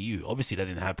EU. Obviously that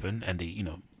didn't happen, and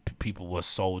people were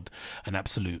sold an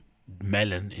absolute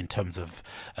melon in terms of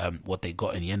what they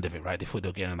got in the end of it, right? They thought they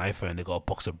were getting an iPhone, they got a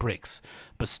box of bricks,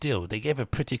 but still they gave a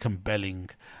pretty compelling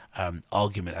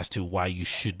argument as to why you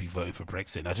should be voting for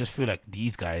Brexit. And I just feel like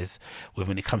these guys,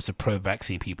 when it comes to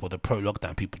pro-vaccine people, the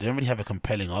pro-lockdown people, they don't really have a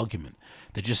compelling argument.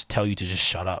 They just tell you to just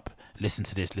shut up, listen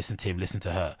to this, listen to him, listen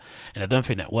to her, and I don't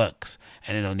think that works.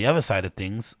 And then on the other side of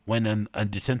things, when a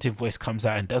dissenting voice comes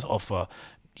out and does offer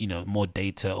more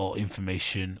data or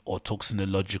information, or talks in a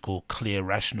logical, clear,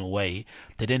 rational way,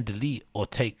 they then delete or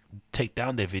take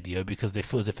down their video because they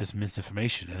feel as if it's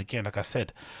misinformation. And again, like I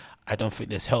said, I don't think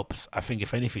this helps. I think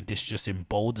if anything, this just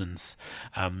emboldens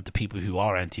the people who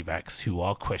are anti-vax, who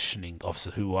are questioning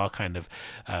officers, who are kind of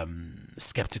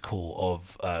skeptical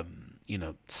of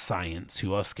science,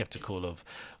 who are skeptical of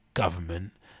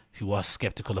government, who are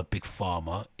skeptical of big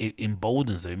pharma. It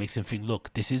emboldens them. It makes them think,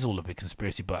 look, this is all a big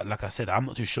conspiracy. But like I said, I'm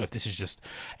not too sure if this is just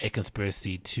a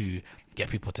conspiracy to get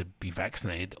people to be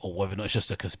vaccinated, or whether or not it's just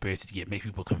a conspiracy to make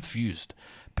people confused,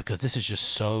 because this is just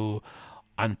so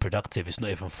unproductive. It's not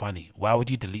even funny. Why would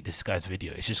you delete this guy's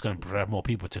video? It's just going to grab more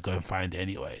people to go and find it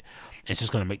anyway. It's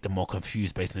just going to make them more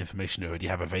confused based on the information they already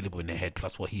have available in their head,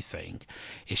 plus what he's saying.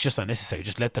 It's just unnecessary.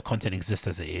 Just let the content exist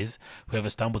as it is. Whoever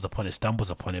stumbles upon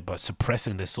it, but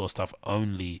suppressing this sort of stuff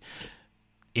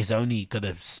is only going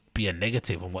to be a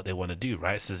negative on what they want to do,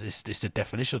 right? So it's the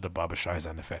definition of the Barbra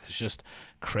Streisand effect. It's just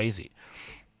crazy.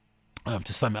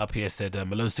 To sum it up here, said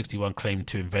Malone 61 claimed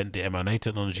to invent the mRNA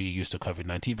technology used to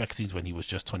COVID-19 vaccines when he was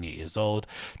just 28 years old.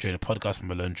 During a podcast,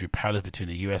 Malone drew parallels between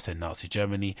the US and Nazi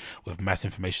Germany with mass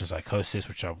information psychosis,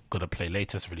 which I'm going to play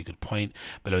later. It's a really good point.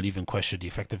 Malone even questioned the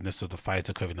effectiveness of the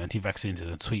Pfizer COVID-19 vaccines in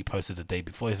a tweet posted the day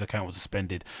before his account was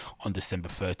suspended on December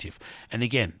 30th. And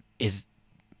again,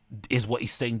 is what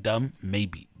he's saying dumb?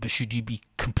 Maybe. But should you be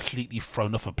completely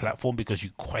thrown off a platform because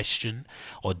you question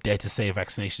or dare to say a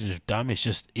vaccination is dumb? It's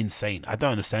just insane. I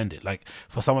don't understand it. Like,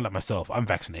 for someone like myself, I'm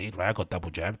vaccinated, right? I got double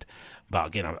jabbed. But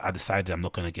again, I decided I'm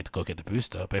not going to go get the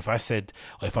booster. But if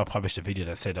I published a video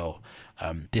that said,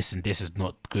 this and this is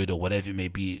not good, or whatever it may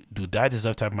be, do I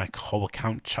deserve to have my whole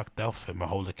account chucked off and my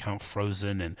whole account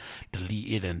frozen and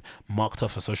deleted and marked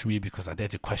off for social media because I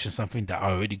dared to question something that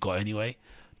I already got anyway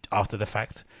after the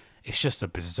fact? It's just a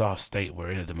bizarre state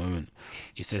we're in at the moment.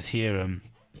 It says here,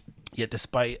 Yet,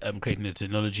 despite creating the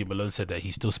technology, Malone said that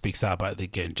he still speaks out about the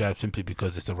getting jabbed simply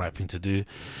because it's the right thing to do.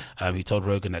 He told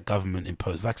Rogan that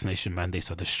government-imposed vaccination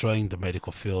mandates are destroying the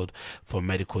medical field for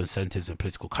medical incentives and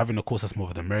political covering. Of course, that's more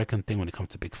of an American thing when it comes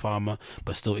to big pharma,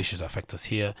 but still issues that affect us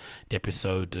here. The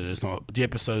episode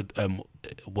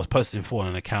was posted on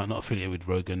an account not affiliated with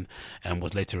Rogan and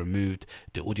was later removed.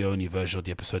 The audio-only version of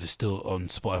the episode is still on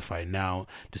Spotify now.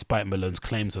 Despite Malone's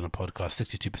claims on the podcast,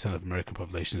 62% of the American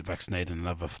population is vaccinated and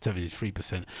another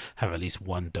 73% have at least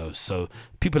one dose. So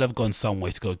people have gone some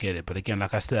way to go get it. But again,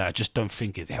 like I said, I just don't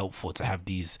think it's helpful to have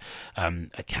these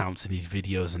accounts and these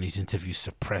videos and these interviews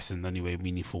suppressed in any way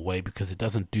meaningful way, because it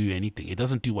doesn't do anything. It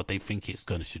doesn't do what they think it's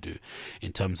going to do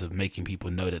in terms of making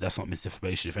people know that that's not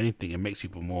misinformation. If anything, it makes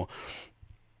people more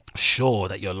sure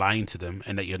that you're lying to them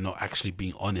and that you're not actually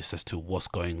being honest as to what's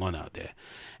going on out there.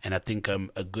 And I think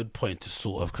a good point to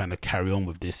sort of kind of carry on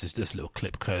with this is this little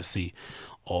clip courtesy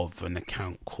of an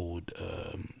account called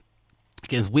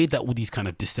again, it's weird that all these kind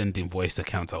of descending voice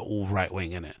accounts are all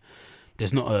right-wing, innit?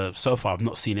 There's not so far I've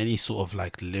not seen any sort of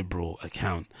like liberal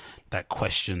account that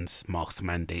questions Mark's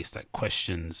mandates, that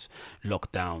questions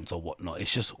lockdowns or whatnot.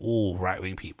 It's just all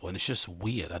right-wing people, and it's just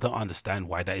weird. I don't understand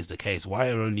why that is the case. Why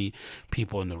are only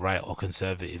people on the right or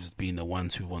conservatives being the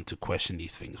ones who want to question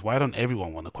these things? Why don't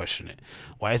everyone want to question it?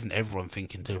 Why isn't everyone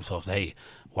thinking to themselves, hey,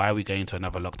 why are we going to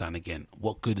another lockdown again?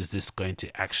 What good is this going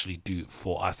to actually do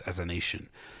for us as a nation?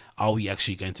 Are we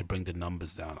actually going to bring the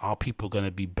numbers down? Are people going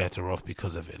to be better off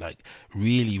because of it? Like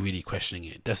really questioning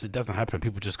it. It doesn't happen.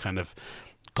 People just kind of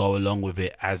go along with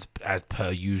it as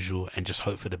per usual and just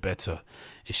hope for the better.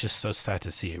 It's just so sad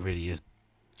to see. It really is.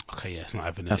 Okay, yeah, it's not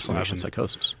having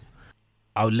psychosis.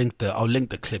 I'll link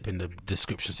the clip in the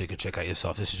description so you can check out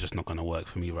yourself. This is just not going to work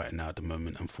for me right now at the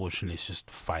moment. Unfortunately, it's just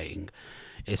fighting.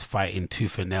 It's fighting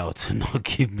tooth and nail to not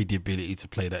give me the ability to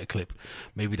play that clip.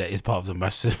 Maybe that is part of the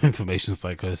mass information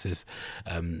psychosis.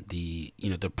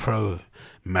 The pro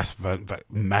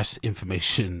mass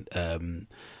information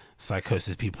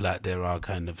psychosis people out there are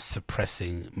kind of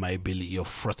suppressing my ability or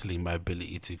throttling my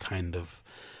ability to kind of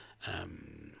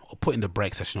or putting the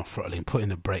brakes, actually not throttling, putting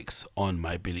the brakes on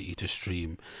my ability to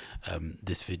stream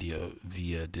this video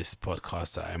via this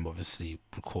podcast that I'm obviously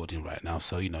recording right now.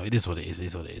 So, it is what it is. It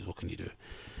is what it is. What can you do?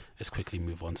 Let's quickly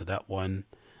move on to that one.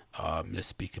 Let's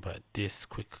speak about this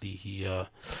quickly here.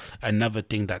 Another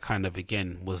thing that kind of,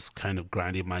 again, was kind of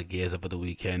grinding my gears over the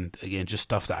weekend. Again, just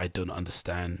stuff that I don't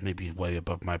understand, maybe way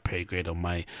above my pay grade or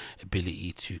my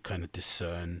ability to kind of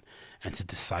discern and to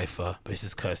decipher. But this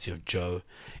is courtesy of Joe.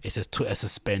 It says Twitter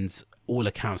suspends all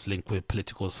accounts linked with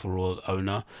Politicals for All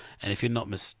owner. And if you're not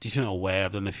aware, I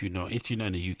don't know if you know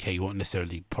in the UK, you won't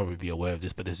necessarily probably be aware of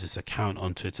this, but there's this account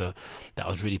on Twitter that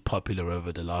was really popular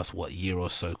over the last year or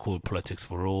so called Politics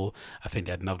for All. I think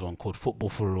they had another one called Football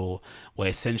for All, where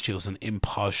essentially it was an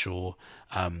impartial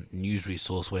news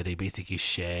resource where they basically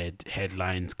shared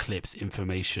headlines, clips,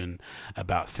 information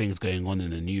about things going on in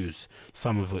the news,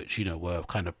 some of which were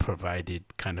kind of provided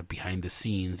kind of behind the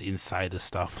scenes, insider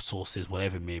stuff, sources,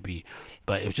 whatever it may be,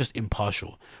 but it was just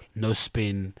impartial, no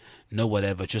spin, no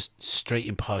whatever, just straight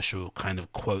impartial kind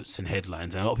of quotes and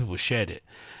headlines. And a lot of people shared it.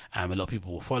 A lot of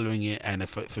people were following it, and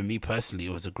for me personally,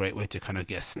 it was a great way to kind of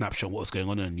get a snapshot of what's going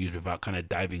on in the news without kind of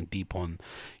diving deep on,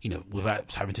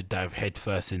 without having to dive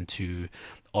headfirst into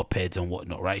op-eds and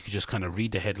whatnot, right? You could just kind of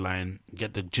read the headline,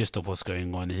 get the gist of what's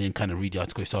going on, and then kind of read the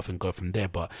article yourself and go from there.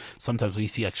 But sometimes when you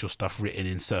see actual stuff written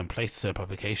in certain places, certain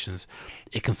publications,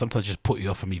 it can sometimes just put you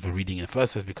off from even reading it in the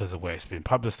first place because of where it's been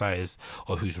publicized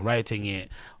or who's writing it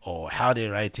or how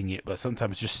they're writing it. But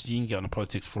sometimes just seeing it on a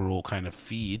Politics for All kind of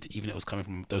feed, even if it was coming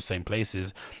from those same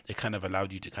places, it kind of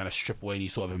allowed you to kind of strip away any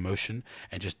sort of emotion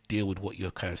and just deal with what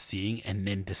you're kind of seeing and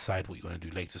then decide what you want to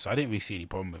do later. So I didn't really see any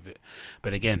problem with it.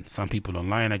 But again, some people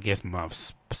online, I guess, might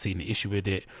have seen the issue with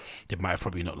it. They might have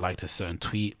probably not liked a certain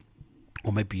tweet,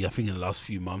 or maybe I think in the last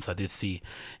few months I did see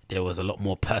there was a lot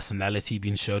more personality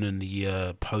being shown in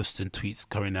the posts and tweets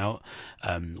coming out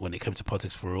when it came to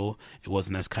Politics for All. It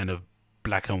wasn't as kind of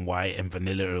black and white and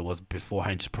vanilla it was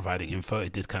beforehand, just providing info.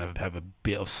 It did kind of have a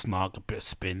bit of snark, a bit of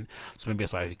spin. So maybe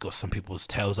that's why it got some people's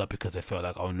tails up, because they felt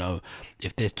like, oh no,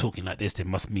 if they're talking like this, they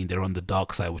must mean they're on the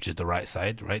dark side, which is the right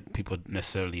side, right? People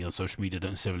necessarily on social media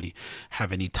don't necessarily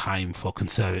have any time for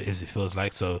conservatives, it feels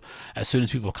like. So as soon as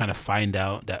people kind of find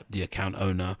out that the account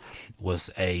owner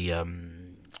was a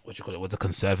was a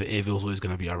conservative, it was always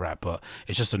going to be a wrap. But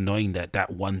it's just annoying that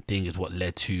one thing is what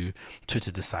led to Twitter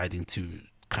deciding to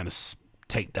kind of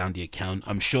take down the account.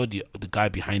 I'm sure the guy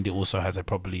behind it also has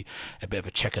probably a bit of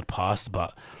a checkered past,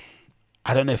 but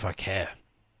I don't know if I care.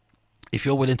 If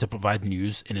you're willing to provide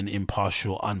news in an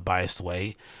impartial, unbiased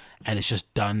way, and it's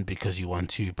just done because you want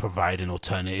to provide an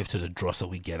alternative to the dross that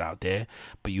we get out there,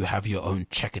 but you have your own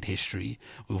checkered history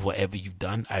with whatever you've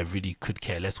done. I really could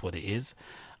care less what it is.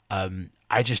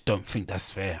 I just don't think that's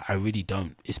fair. I really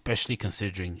don't, especially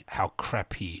considering how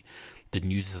crappy the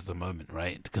news is at the moment,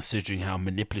 right? Considering how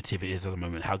manipulative it is at the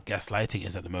moment, how gaslighting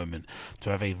is at the moment. To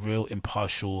have a real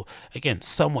impartial, again,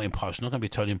 somewhat impartial, not going to be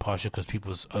totally impartial because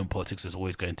people's own politics is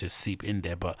always going to seep in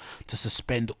there, but to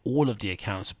suspend all of the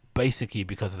accounts basically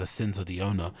because of the sins of the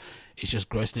owner is just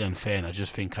grossly unfair, and I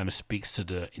just think kind of speaks to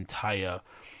the entire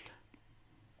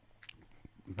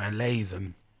malaise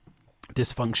and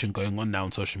dysfunction going on now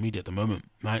on social media at the moment,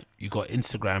 right? You got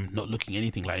Instagram not looking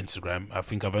anything like Instagram. I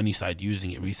think I've only started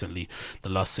using it recently, the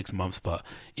last 6 months, but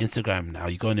Instagram now,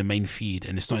 you go in the main feed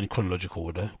and it's not in chronological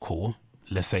order. Cool.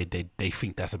 Let's say they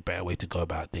think that's a better way to go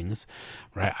about things,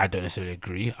 right? I don't necessarily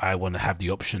agree. I want to have the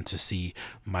option to see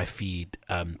my feed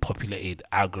populated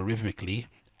algorithmically,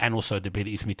 and also the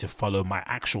ability for me to follow my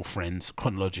actual friends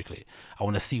chronologically. I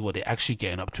want to see what they're actually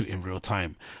getting up to in real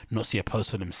time, not see a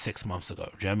post for them 6 months ago.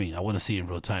 Do you know what I mean? I want to see it in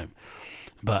real time.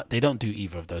 But they don't do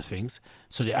either of those things.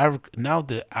 So the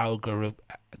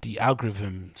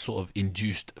algorithm sort of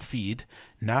induced feed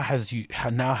now has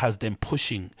them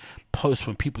pushing posts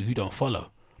from people you don't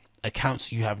follow,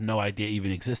 accounts you have no idea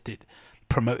even existed,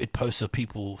 promoted posts of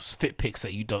people's fit pics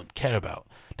that you don't care about.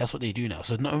 That's what they do now.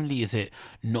 So not only is it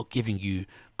not giving you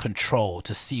control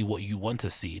to see what you want to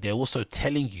see, they're also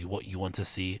telling you what you want to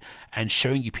see and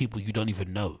showing you people you don't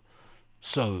even know.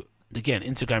 So again,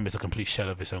 Instagram is a complete shell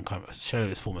of its own, shell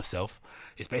of its former self.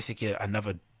 It's basically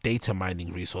another data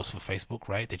mining resource for Facebook,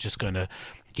 right? They're just going to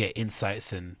get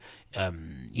insights and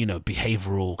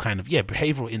behavioral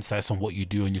insights on what you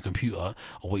do on your computer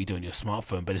or what you do on your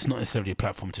smartphone, but it's not necessarily a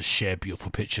platform to share beautiful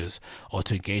pictures or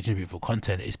to engage in beautiful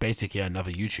content. It's basically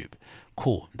another YouTube.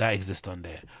 Cool, that exists on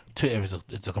there. Twitter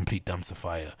is a complete dumpster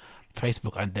fire.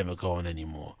 Facebook, I never go on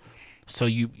anymore. So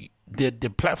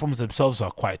the platforms themselves are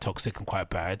quite toxic and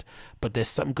quite bad, but there's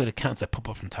some good accounts that pop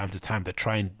up from time to time that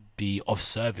try and be of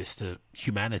service to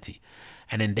humanity,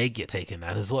 and then they get taken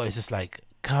out as well. It's just like,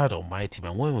 God almighty,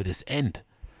 man, when will this end?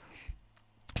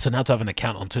 So now to have an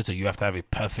account on Twitter, you have to have a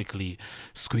perfectly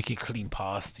squeaky clean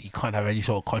past. You can't have any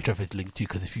sort of controversy linked to you,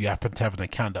 because if you happen to have an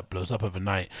account that blows up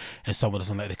overnight and someone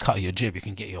doesn't like the cut of your jib, you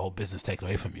can get your whole business taken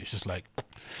away from you. It's just like,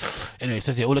 anyway, it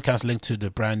says here all accounts linked to the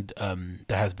brand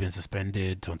that has been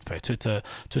suspended on Twitter.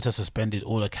 Twitter suspended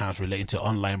all accounts relating to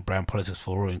online brand politics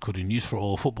for all, including News for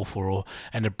All, Football for All,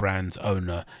 and the brand's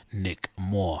owner Nick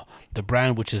Moore. The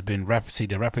brand, which has been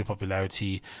increasing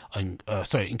popularity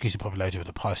over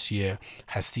the past year,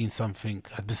 has been something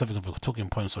of a talking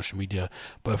point on social media,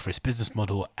 both for its business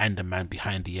model and the man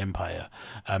behind the empire.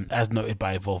 As noted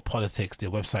by Evolve Politics, the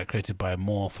website created by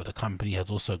Moore for the company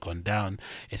has also gone down.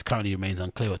 It currently remains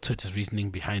unclear what Twitter's reasoning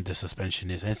behind the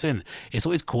suspension is. And it's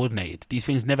always coordinated. These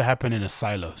things never happen in a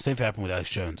silo. Same thing happened with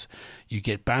Alex Jones. You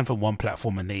get banned from one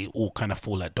platform and they all kind of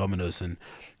fall like dominoes. And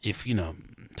if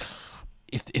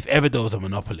ever there was a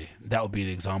monopoly, that would be an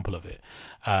example of it.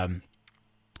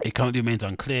 It currently remains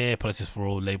unclear. Politics for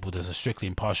All, labelled as a strictly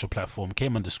impartial platform,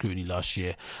 came under scrutiny last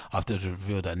year after it was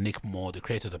revealed that Nick Moore, the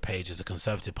creator of the page, is a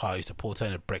Conservative Party supporter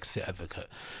and a Brexit advocate.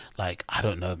 Like, I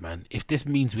don't know, man. If this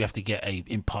means we have to get a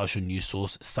impartial news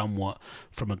source somewhat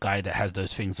from a guy that has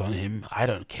those things on him, I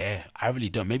don't care. I really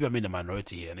don't. Maybe I'm in the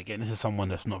minority here. And again, this is someone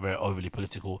that's not very overly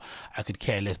political. I could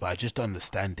care less, but I just don't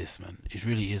understand this, man. It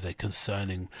really is a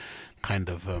concerning kind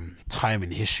of time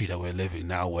in history that we're living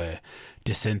now, where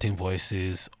dissenting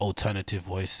voices, alternative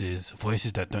voices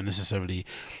that don't necessarily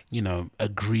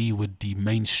agree with the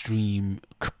mainstream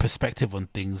perspective on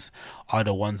things are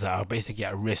the ones that are basically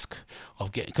at risk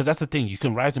of getting, because that's the thing, you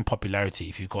can rise in popularity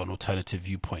if you've got an alternative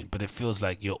viewpoint, but it feels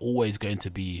like you're always going to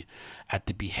be at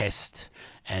the behest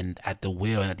and at the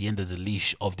will and at the end of the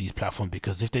leash of these platforms,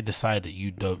 because if they decide that you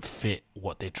don't fit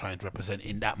what they're trying to represent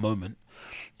in that moment,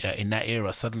 in that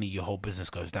era, suddenly your whole business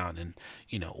goes down, and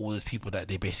all those people that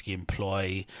they basically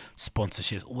employ,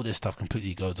 sponsorships, all this stuff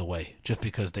completely goes away just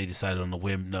because they decided on a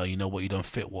whim, no, you know what, you don't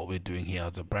fit what we're doing here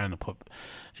as a brand.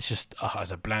 It's just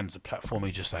as a brand, as a platform,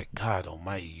 it's just like, God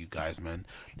almighty, you guys, man.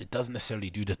 It doesn't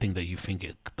necessarily do the thing that you think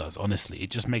it does. Honestly,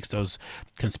 it just makes those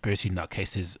conspiracy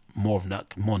nutcases more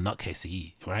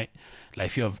nutcasey, right? Like,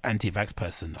 if you're an anti-vax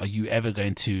person, are you ever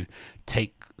going to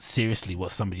take seriously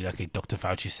what somebody like a Dr.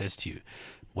 Fauci says to you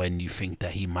when you think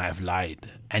that he might have lied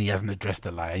and he hasn't addressed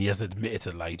the lie and he hasn't admitted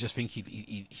to the lie? You just think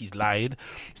he's lied,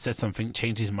 said something,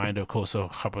 changed his mind of course a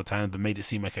couple of times, but made it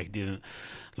seem like he didn't.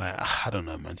 Like, I don't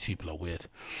know, man. These people are weird.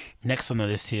 Next on the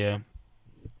list here,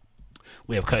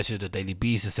 We have courtesy of the Daily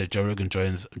Beast. It said Joe Rogan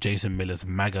joins Jason Miller's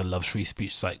MAGA loves free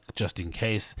speech site just in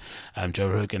case. Joe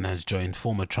Rogan has joined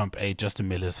former Trump aide Justin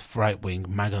Miller's right-wing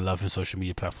MAGA loving social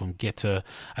media platform Getter.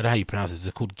 I don't know how you pronounce it. Is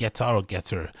it called Getter or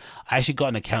Getter? I actually got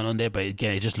an account on there, but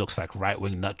again, it just looks like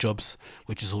right-wing nut jobs,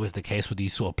 which is always the case with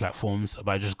these sort of platforms.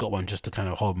 But I just got one just to kind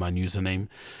of hold my username,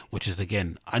 which is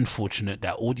again unfortunate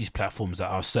that all these platforms that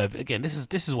are served. Again, this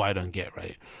is why I don't get,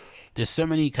 right. There's so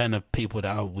many kind of people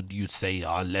that you'd say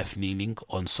are left leaning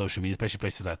on social media, especially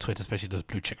places like Twitter, especially those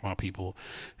blue check mark people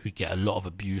who get a lot of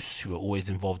abuse, who are always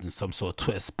involved in some sort of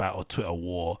Twitter spat or Twitter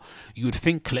war. You would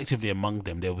think collectively among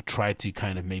them they would try to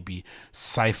kind of maybe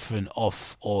siphon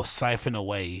off or siphon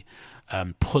away,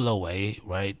 pull away,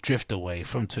 right, drift away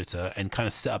from Twitter and kind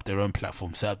of set up their own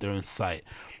platform, set up their own site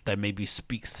that maybe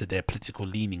speaks to their political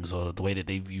leanings or the way that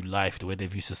they view life, the way they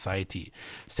view society,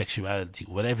 sexuality,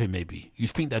 whatever it may be.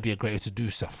 You'd think that'd be a great way to do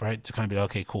stuff, right? To kind of be like,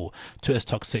 okay, cool, Twitter's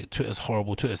toxic, Twitter's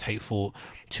horrible, Twitter's hateful,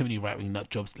 too many right-wing nut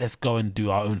jobs, let's go and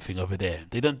do our own thing over there.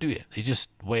 They don't do it. They just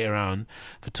wait around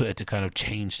for Twitter to kind of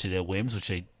change to their whims, which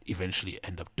they eventually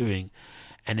end up doing.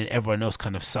 And then everyone else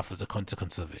kind of suffers the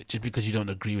consequence of it just because you don't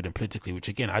agree with them politically, which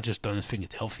again, I just don't think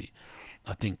it's healthy.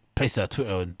 I think places like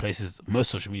Twitter and places,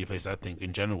 most social media places, I think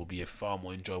in general will be a far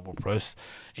more enjoyable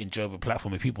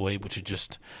platform if people are able to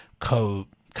just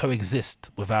coexist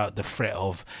without the threat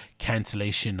of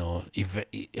cancellation or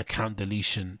account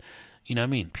deletion. You know what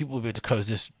I mean? People will be able to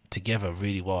coexist together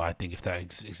really well, I think, if that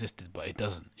existed, but it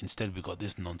doesn't. Instead, we've got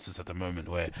this nonsense at the moment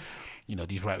where, you know,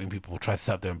 these right-wing people will try to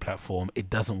set up their own platform. It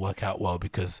doesn't work out well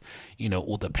because, you know,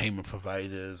 all the payment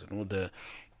providers and all the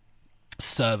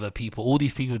server people, all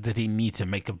these people that they need to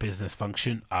make a business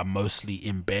function are mostly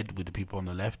in bed with the people on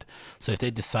the left. So if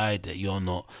they decide that you're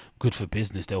not good for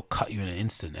business, they'll cut you in an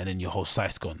instant and then your whole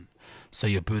site's gone. So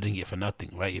you're building it for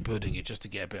nothing, right? You're building it just to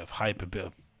get a bit of hype, a bit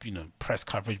of, you know, press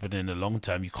coverage, but in the long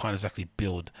term you can't exactly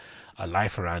build a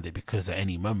life around it because at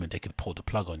any moment they could pull the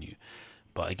plug on you.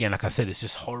 But again, like I said, it's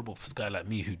just horrible for a guy like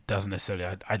me who doesn't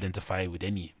necessarily identify with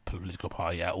any political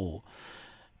party at all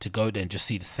to go there and just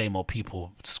see the same old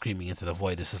people screaming into the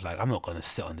void. This is like, I'm not going to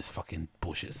sit on this fucking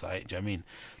bullshit site. Do you know what I mean?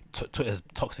 Twitter's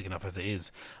toxic enough as it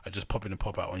is. I just pop in and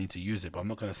pop out. I need to use it, but I'm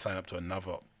not going to sign up to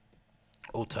another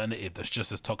alternative that's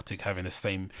just as toxic, having the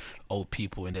same old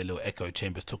people in their little echo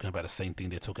chambers talking about the same thing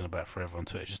they're talking about forever on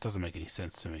Twitter. It just doesn't make any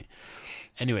sense to me.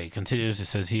 Anyway, it continues. It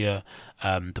says here,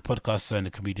 the podcaster and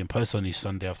the comedian post on this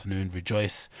Sunday afternoon,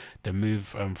 rejoice. The move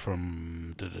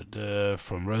from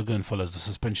Rogan follows the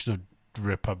suspension of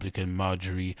Republican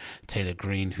Marjorie Taylor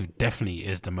Greene, who definitely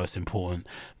is the most important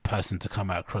person to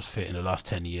come out of CrossFit in the last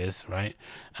 10 years, right?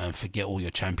 Forget all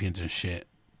your champions and shit.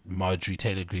 Marjorie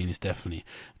Taylor Greene is definitely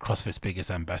CrossFit's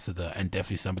biggest ambassador and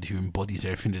definitely somebody who embodies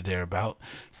everything that they're about.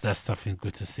 So that's something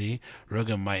good to see.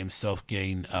 Rogan might himself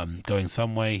gain going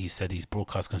some way. He said he's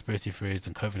broadcast conspiracy theories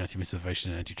and COVID-19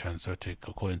 misinformation and anti-trans rhetoric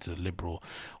according to the liberal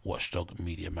watchdog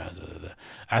Media Matters.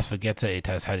 As for Getter, it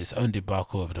has had its own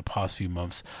debacle over the past few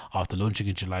months. After launching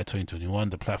in July 2021,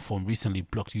 the platform recently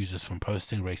blocked users from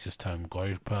posting racist term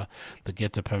Guaripa. The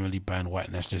Getter permanently banned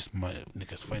white nationalist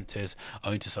Nicolas Fuentes,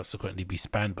 only to subsequently be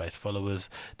spanned by its followers.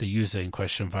 The user in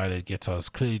question violated Getter's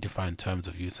clearly defined terms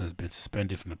of use and has been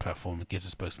suspended from the platform, Getter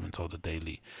spokesman told the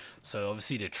Daily. So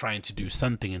obviously they're trying to do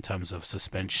something in terms of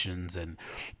suspensions and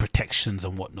protections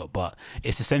and whatnot, but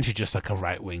it's essentially just like a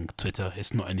right-wing Twitter.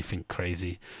 It's not anything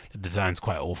crazy. The design's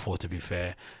quite awful, to be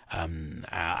fair.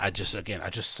 I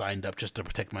just signed up just to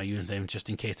protect my username just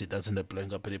in case it does end up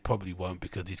blowing up, but it probably won't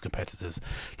because these competitors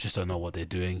just don't know what they're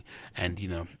doing. And you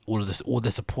know, all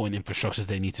the supporting infrastructures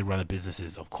they need to run a business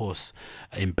is, of course,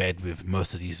 in bed with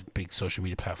most of these big social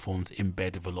media platforms, in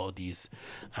bed with a lot of these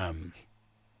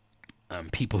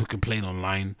people who complain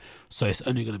online. So it's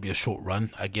only going to be a short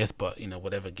run, I guess, but you know,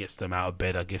 whatever gets them out of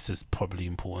bed, I guess, is probably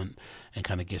important and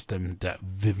kind of gets them that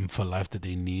vim for life that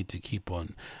they need to keep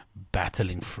on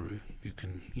battling through. You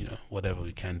can, you know, whatever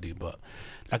we can do. But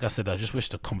like I said, I just wish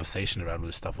the conversation around all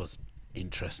this stuff was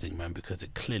interesting, man, because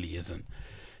it clearly isn't.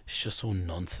 It's just all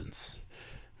nonsense.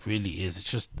 It really is. It's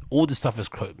just all this stuff has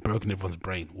broken everyone's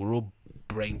brain. We're all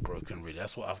brain broken, really.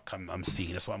 That's what I'm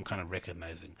seeing. That's what I'm kind of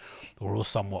recognizing. We're all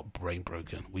somewhat brain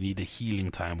broken. We need a healing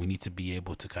time. We need to be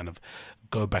able to kind of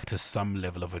go back to some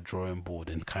level of a drawing board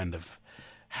and kind of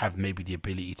have maybe the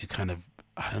ability to kind of,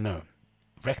 I don't know,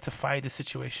 rectify the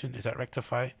situation. Is that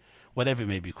rectify? Whatever it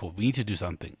may be called. We need to do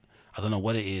something. I don't know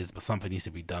what it is, but something needs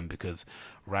to be done because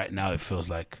right now it feels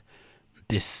like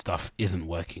this stuff isn't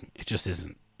working. It just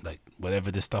isn't. Like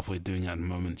whatever this stuff we're doing at the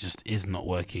moment just is not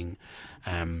working,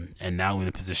 and now we're in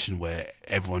a position where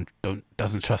everyone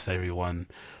doesn't trust everyone.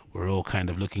 We're all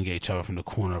kind of looking at each other from the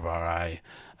corner of our eye.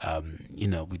 You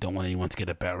know, we don't want anyone to get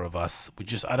the better of us.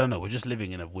 I don't know, we're just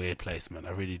living in a weird place, man.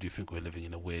 I really do think we're living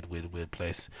in a weird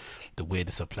place. The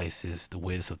weirdest of places, the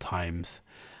weirdest of times.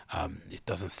 It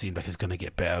doesn't seem like it's going to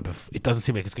get better. It doesn't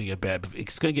seem like it's going to get better.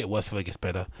 It's going to get worse before it gets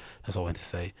better. That's all I want to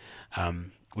say.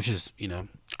 Which is, you know,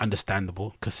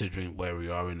 understandable considering where we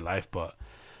are in life. But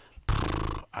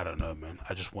I don't know, man.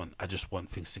 I just want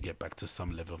things to get back to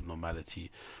some level of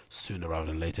normality sooner rather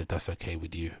than later. If that's okay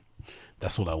with you,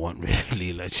 that's all I want,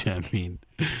 really. Like, you know what I mean?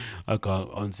 I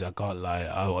can't lie.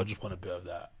 I just want a bit of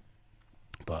that.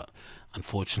 But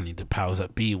unfortunately, the powers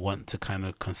that be want to kind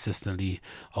of consistently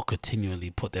or continually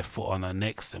put their foot on our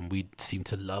necks, and we seem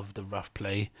to love the rough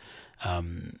play.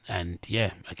 And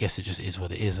yeah, I guess it just is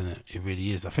what it is, and it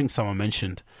really is. I think someone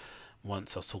mentioned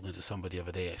once, I was talking to somebody the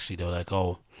other day, actually, they were like,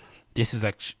 oh, this is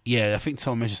actually, yeah, I think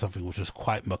someone mentioned something which was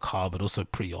quite macabre but also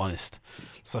pretty honest.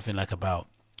 Something like about,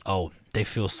 oh, they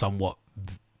feel somewhat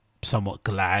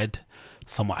glad,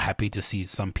 somewhat happy to see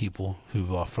some people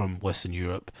who are from Western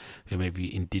Europe, who may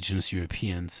be indigenous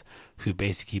Europeans, who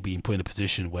basically being put in a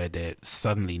position where they're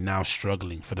suddenly now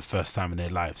struggling for the first time in their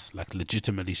lives, like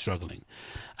legitimately struggling.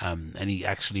 And he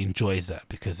actually enjoys that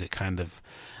because it kind of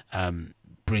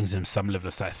brings him some level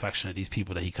of satisfaction that these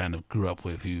people that he kind of grew up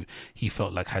with, who he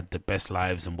felt like had the best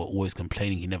lives and were always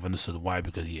complaining, he never understood why,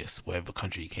 because yes, wherever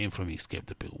country he came from, he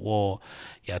escaped a big war,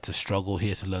 he had to struggle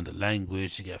here to learn the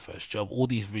language, to get a first job, all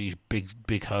these really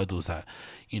big hurdles that,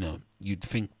 you know, you'd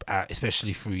think,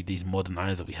 especially through these modern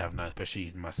eyes that we have now,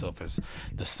 especially myself as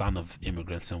the son of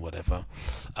immigrants and whatever,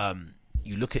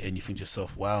 you look at it and you think to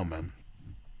yourself, wow, man,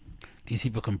 these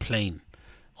people complain,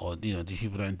 or, you know, these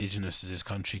people that are indigenous to this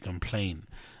country complain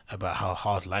about how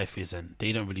hard life is, and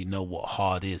they don't really know what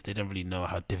hard is. They don't really know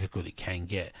how difficult it can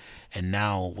get. And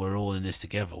now we're all in this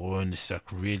together. We're all in this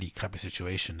like really crappy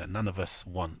situation that none of us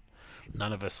want.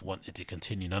 None of us want it to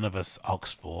continue. None of us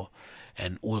asked for,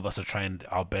 and all of us are trying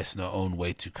our best in our own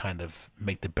way to kind of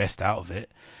make the best out of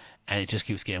it. And it just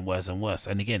keeps getting worse and worse.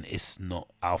 And again, it's not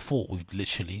our fault. We've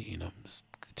literally, you know,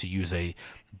 to use a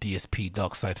DSP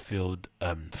dark side field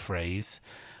phrase,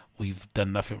 we've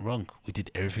done nothing wrong. We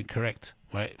did everything correct,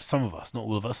 right? Some of us, not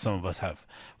all of us, some of us have.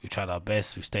 We've tried our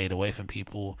best. We've stayed away from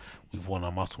people. We've worn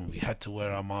our masks when we had to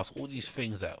wear our masks. All these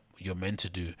things that you're meant to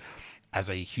do as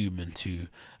a human to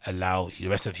allow the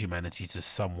rest of humanity to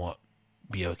somewhat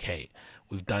be okay.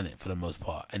 We've done it for the most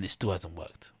part, and it still hasn't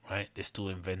worked, right? They're still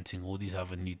inventing all these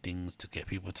other new things to get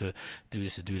people to do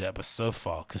this, to do that. But so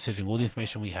far, considering all the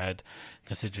information we had,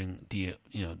 considering the,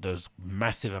 you know, those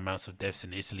massive amounts of deaths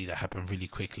in Italy that happened really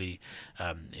quickly,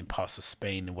 in parts of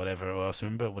Spain and whatever else,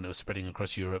 remember when it was spreading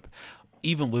across Europe,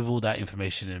 even with all that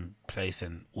information in place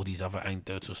and all these other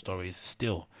anecdotal stories,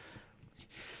 still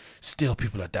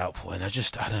people are doubtful. And I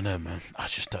don't know, man. I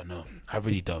just don't know. I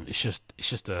really don't. It's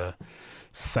just a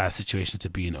sad situation to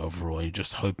be in overall, and you're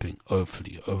just hoping,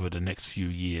 hopefully, over the next few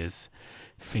years,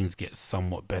 things get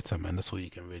somewhat better, man. That's all you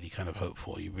can really kind of hope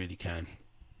for. You really can.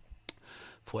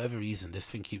 For whatever reason, this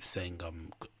thing keeps saying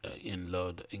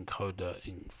encoder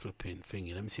in flipping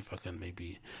thingy. Let me see if I can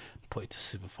maybe put it to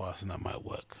super fast, and that might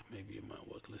work. Maybe it might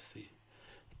work. Let's see.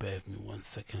 Bear with me 1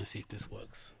 second and see if this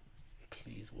works.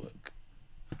 Please work.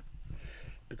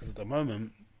 Because at the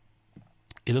moment,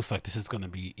 it looks like this is going to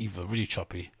be either really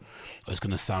choppy or it's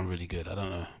going to sound really good. I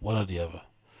don't know, one or the other.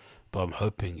 But I'm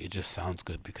hoping it just sounds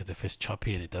good, because if it's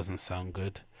choppy and it doesn't sound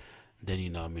good, then you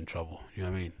know I'm in trouble. You know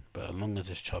what I mean? But as long as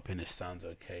it's choppy and it sounds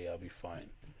okay, I'll be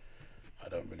fine. I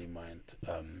don't really mind.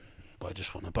 But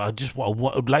I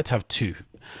would like to have two.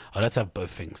 I'd like to have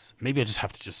both things. Maybe I just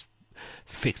have to just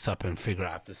fix up and figure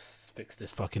out how to fix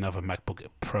this fucking other MacBook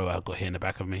Pro I got here in the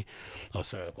back of me. Oh,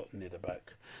 sorry, I got near the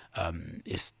back.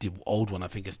 It's the old one. I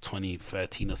think it's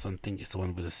 2013 or something. It's the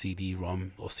one with a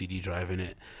CD-ROM or CD drive in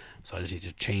it. So I just need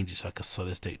to change it to like a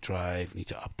solid state drive. Need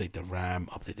to update the RAM,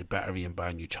 update the battery, and buy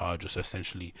a new charger. So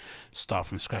essentially, start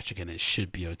from scratch again. It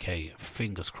should be okay.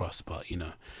 Fingers crossed. But you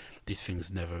know, these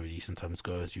things never really sometimes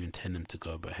go as you intend them to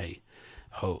go. But hey,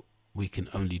 hope we can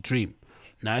only dream.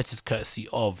 Now, this is courtesy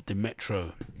of the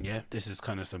Metro. Yeah, this is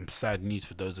kind of some sad news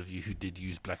for those of you who did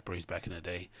use Blackberries back in the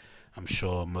day. I'm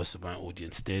sure most of my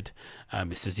audience did.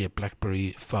 It says here,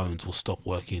 BlackBerry phones will stop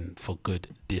working for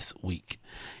good this week.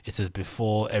 It says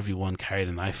before everyone carried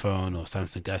an iPhone or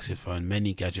Samsung Galaxy phone,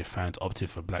 many gadget fans opted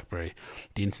for BlackBerry.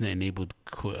 The internet-enabled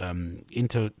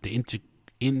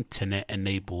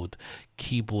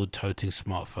keyboard toting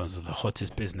smartphones are the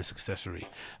hottest business accessory,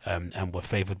 and were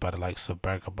favored by the likes of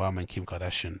Barack Obama and Kim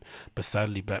Kardashian. But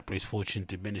sadly, BlackBerry's fortune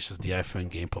diminished as the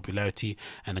iPhone gained popularity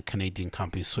and the Canadian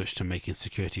company switched to making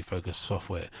security-focused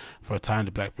software. For a time,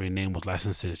 the BlackBerry name was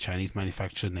licensed to a Chinese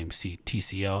manufacturer named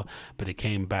TCL, but that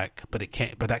came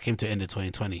to an end in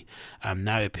 2020.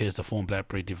 Now it appears the former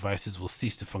BlackBerry devices will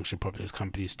cease to function properly as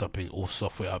companies stopping all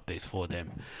software updates for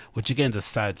them, which again is a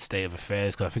sad state of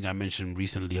affairs, because I think I mentioned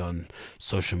recently on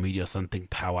social media or something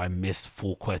how I miss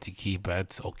full QWERTY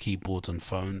keypads or keyboards on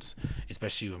phones,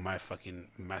 especially with my fucking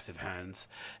massive hands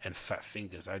and fat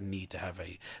fingers. I need to have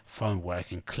a phone where I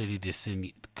can clearly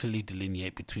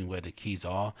delineate between where the keys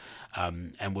are,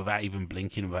 and without even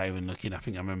blinking, without even looking. I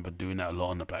think I remember doing that a lot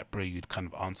on the BlackBerry. You'd kind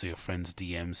of answer your friends'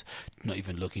 DMs, not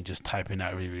even looking, just typing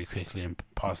out really quickly and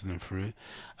passing them through.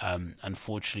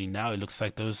 Unfortunately, now it looks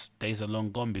like those days are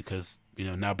long gone, because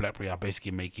now BlackBerry are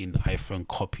basically making iPhone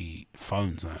copy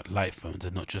phones, light phones,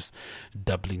 and not just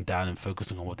doubling down and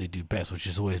focusing on what they do best, which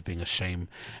is always being a shame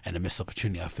and a missed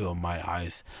opportunity, I feel, in my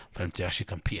eyes, for them to actually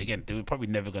compete. Again, they were probably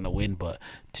never going to win, but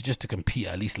to compete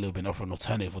at least a little bit and offer an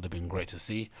alternative would have been great to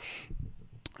see.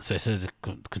 So it says it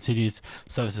continues.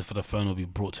 Services for the phone will be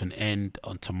brought to an end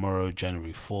on tomorrow,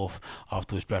 January 4th.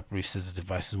 After which, BlackBerry says the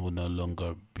devices will no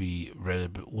longer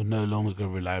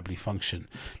reliably function.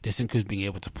 This includes being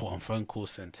able to put on phone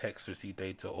calls, send text, receive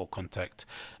data, or contact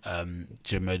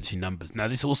emergency numbers. Now,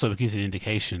 this also gives an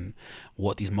indication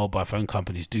what these mobile phone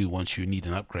companies do once you need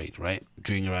an upgrade, right?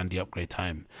 During around the upgrade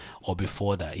time, or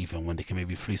before that, even when they can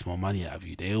maybe fleece more money out of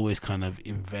you, they always kind of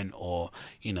invent or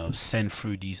send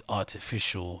through these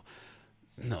artificial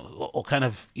or kind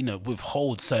of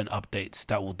withhold certain updates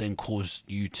that will then cause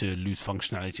you to lose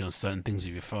functionality on certain things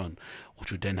of your phone,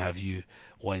 which would then have you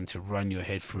wanting to run your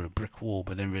head through a brick wall,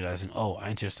 but then realizing, oh, I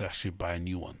need to actually buy a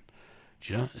new one.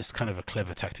 It's kind of a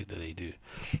clever tactic that they do.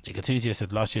 It continues here,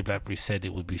 said last year BlackBerry said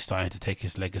it would be starting to take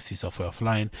its legacy software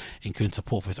offline, including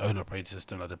support for its own operating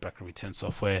system like the BlackBerry 10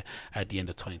 software at the end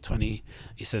of 2020.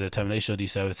 It said the termination of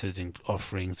these services in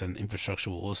offerings and infrastructure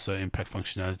will also impact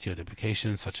functionality of the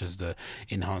applications, such as the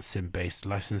enhanced SIM-based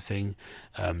licensing,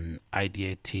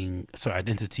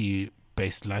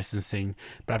 identity-based licensing,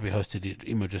 BlackBerry hosted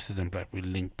email addresses and BlackBerry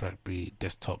Link, BlackBerry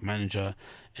Desktop Manager,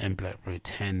 and BlackBerry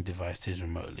 10 devices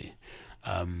remotely.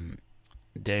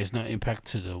 There is no impact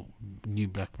to the new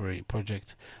BlackBerry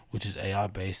project, which is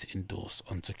AI-based, endorsed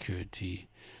on security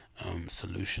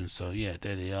solutions. So yeah,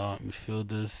 there they are.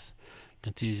 Midfielders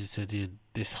continues to do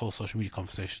this whole social media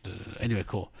conversation. Anyway,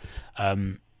 cool.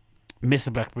 Miss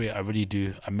the BlackBerry, I really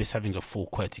do. I miss having a full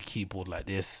QWERTY keyboard like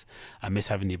this. I miss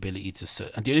having the ability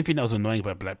to and the only thing that was annoying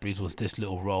about BlackBerries was this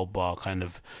little roll bar kind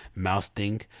of mouse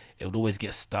thing. It would always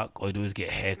get stuck, or it'd always get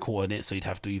hair caught on it, so you'd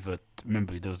have to either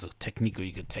remember there was a technique where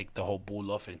you could take the whole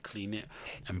ball off and clean it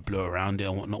and blow around it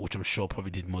and whatnot, which I'm sure probably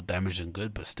did more damage than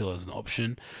good, but still as an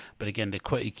option. But again, the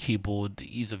QWERTY keyboard,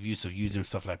 the ease of use of using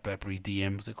stuff like BlackBerry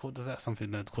DM, was it called that?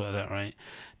 Something that's called that, right?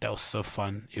 That was so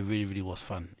fun. It really, really was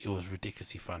fun. It was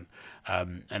ridiculously fun.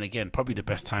 And again, probably the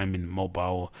best time in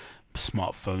mobile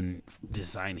smartphone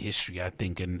design history, I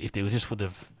think. And if they would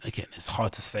have, again, it's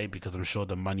hard to say because I'm sure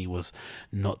the money was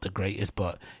not the greatest,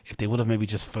 but if they would have maybe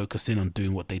just focused in on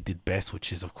doing what they did best,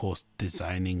 which is of course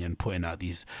designing and putting out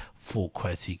these full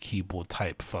QWERTY keyboard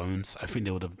type phones, I think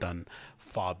they would have done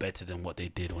far better than what they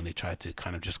did when they tried to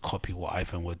kind of just copy what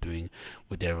iPhone were doing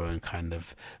with their own kind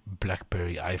of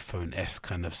BlackBerry iPhone-esque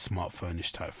kind of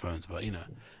smartphone-ish type phones. But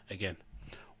again,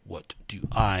 what do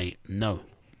I know?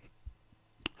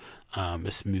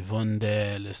 Let's move on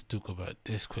there. Let's talk about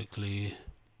this quickly.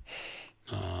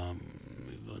 Move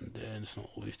on there. Let's not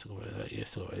always talk about that.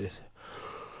 Yes, talk about this.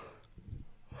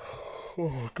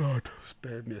 Oh God,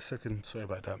 spare me a second. Sorry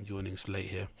about that. I'm yawning. It's late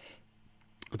here.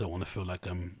 I don't want to feel like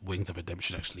Wings of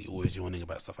Redemption actually always yawning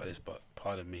about stuff like this, but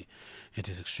pardon me, it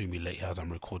is extremely late as I'm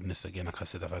recording this again. Like I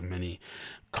said, I've had many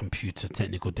computer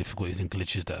technical difficulties and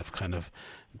glitches that have kind of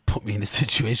put me in a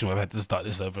situation where I've had to start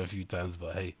this over a few times,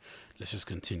 but hey, let's just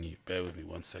continue. Bear with me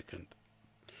 1 second.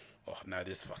 Oh, now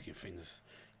this fucking thing is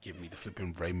giving me the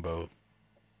flipping rainbow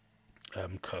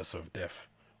cursor of death,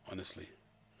 honestly.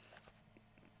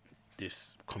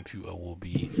 This computer will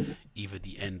be either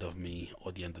the end of me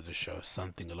or the end of the show,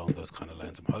 something along those kind of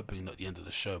lines. I'm hoping not the end of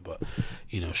the show, but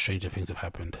stranger things have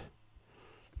happened.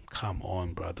 Come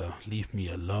on, brother, leave me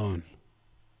alone.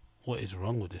 What is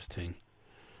wrong with this thing?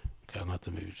 Okay, I'm gonna have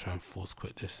to maybe try and force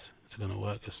quit this. Is it gonna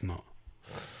work? It's not.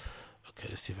 Okay,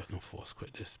 let's see if I can force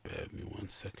quit this. Bear with me 1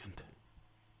 second.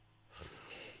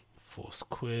 Force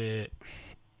quit.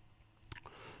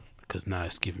 Because now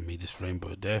it's giving me this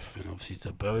rainbow death, and obviously it's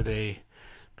a birthday.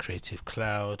 Creative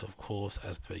Cloud, of course,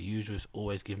 as per usual, is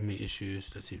always giving me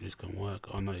issues. Let's see if this can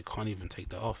work. Oh no, you can't even take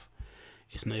that off.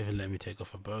 It's not even letting me take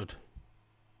off a bird.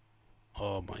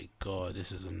 Oh my god,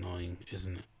 this is annoying,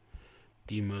 isn't it?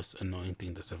 The most annoying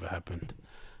thing that's ever happened.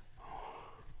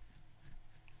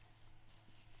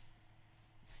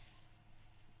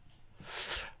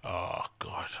 Oh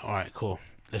god. Alright, cool.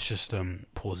 Let's just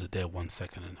pause it there 1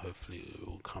 second and hopefully it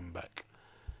will come back.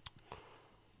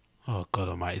 Oh god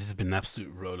almighty, this has been an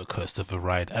absolute roller coaster of a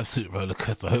ride. Absolute roller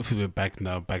coaster. Hopefully we're back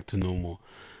now, back to normal.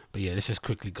 But yeah, let's just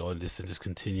quickly go on this and just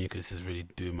continue because this is really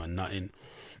doing my nutting.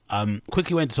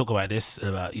 Quickly wanted to talk about this,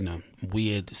 about, you know,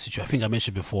 weird situation. I think I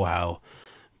mentioned before how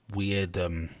weird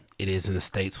it is in the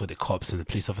States with the cops and the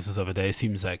police officers over there. It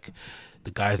seems like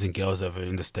the guys and girls over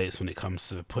in the States, when it comes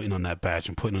to putting on that badge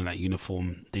and putting on that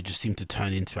uniform, they just seem to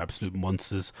turn into absolute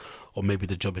monsters. Or maybe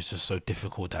the job is just so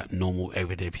difficult that normal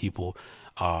everyday people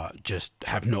just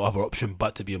have no other option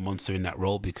but to be a monster in that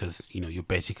role, because, you know, you're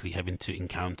basically having to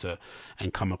encounter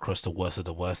and come across the worst of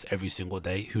the worst every single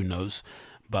day. Who knows?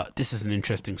 But this is an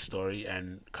interesting story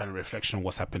and kind of reflection on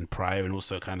what's happened prior, and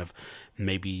also kind of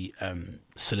maybe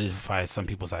solidifies some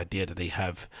people's idea that they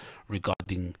have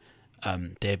regarding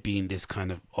there being this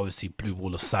kind of obviously blue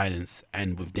wall of silence,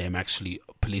 and with them actually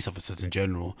police officers in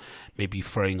general maybe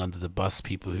throwing under the bus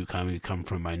people who come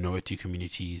from minority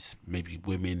communities, maybe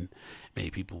women, maybe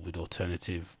people with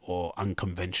alternative or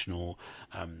unconventional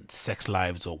sex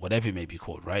lives, or whatever it may be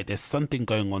called, right? There's something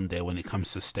going on there when it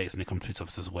comes to states, when it comes to police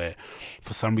officers, where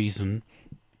for some reason,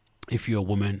 if you're a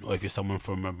woman or if you're someone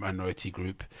from a minority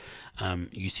group,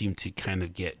 you seem to kind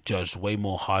of get judged way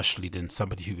more harshly than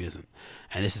somebody who isn't.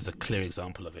 And this is a clear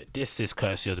example of it. This is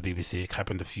courtesy of the BBC. It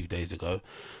happened a few days ago.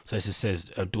 So as it says,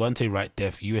 Duante Wright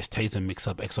death, US taser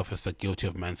mix-up, ex-officer guilty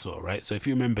of manslaughter, right? So if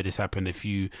you remember, this happened a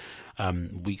few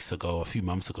weeks ago, a few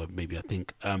months ago maybe, I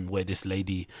think, where this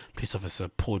lady, police officer,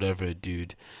 pulled over a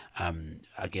dude,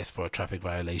 I guess for a traffic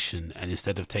violation, and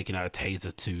instead of taking out a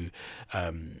taser to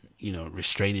you know,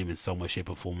 restrain him in some way, shape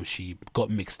or form, she got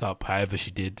mixed up. However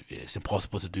she did, it's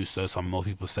impossible to do so, some more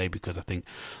people say, because I think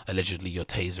allegedly your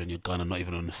taser and your gun are not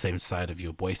even on the same side of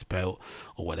your waist belt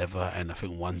or whatever, and I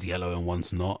think one's yellow and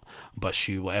one's not. But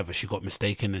she got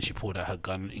mistaken and she pulled out her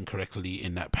gun incorrectly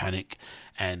in that panic.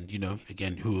 And, you know,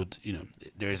 again, who would, you know,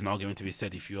 there is an argument to be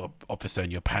said, if you're an officer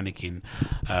and you're panicking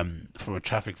from a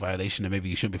traffic violation, then maybe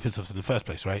you shouldn't be pissed off in the first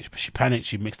place, right? But she panicked,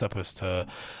 she mixed up her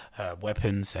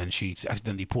weapons, and she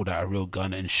accidentally pulled out a real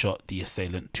gun and shot the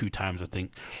assailant 2 times, I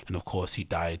think. And of course he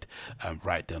died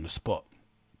right there on the spot.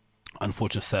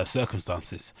 Unfortunate set of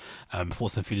circumstances.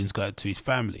 Thoughts and feelings got to his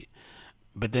family.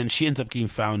 But then she ends up getting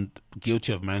found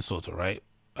guilty of manslaughter, right?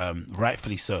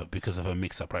 Rightfully so, because of her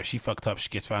mix-up, right? She fucked up, she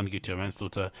gets found guilty of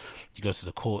manslaughter, you go to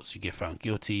the courts, you get found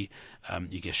guilty,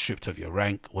 you get stripped of your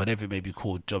rank, whatever it may be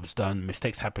called, job's done,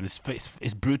 mistakes happen,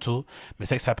 it's brutal,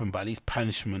 mistakes happen, but at least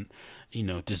punishment, you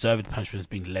know, deserved punishment is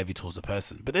being levied towards the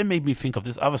person. But then made me think of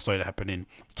this other story that happened in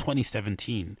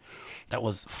 2017 that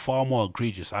was far more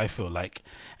egregious, I feel like,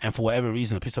 and for whatever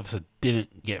reason, the police officer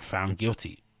didn't get found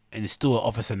guilty. And it's still an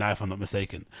officer now, if I'm not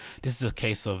mistaken. This is a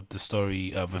case of the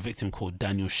story of a victim called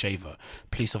Daniel Shaver,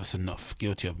 police officer not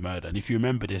guilty of murder. And if you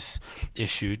remember this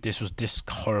issue, this was this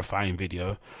horrifying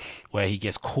video where he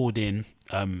gets called in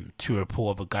to a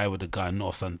report of a guy with a gun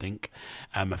or something.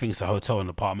 I think it's a hotel and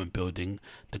apartment building.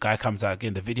 The guy comes out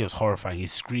again. The video is horrifying.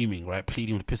 He's screaming, right,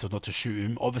 pleading with the pistol not to shoot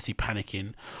him, obviously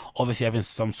panicking, obviously having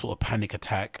some sort of panic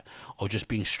attack, or just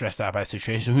being stressed out about the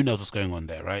situation. Who knows what's going on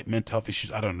there, right? Mental health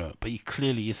issues, I don't know. But he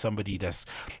clearly is somebody that's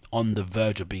on the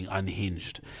verge of being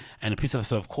unhinged. And the police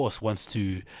officer, of course, wants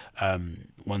to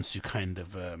kind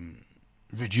of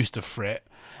reduce the threat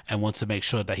and wants to make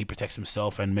sure that he protects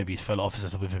himself and maybe his fellow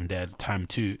officers are with him there at the time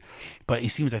too. But it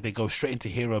seems like they go straight into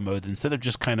hero mode instead of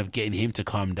just kind of getting him to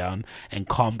calm down and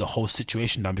calm the whole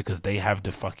situation down, because they have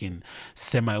the fucking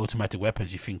semi-automatic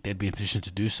weapons. You think they'd be in a position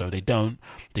to do so. They don't.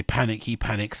 They panic, he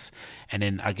panics, and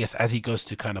then I guess as he goes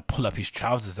to kind of pull up his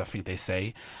trousers, I think they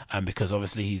say, because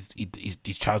obviously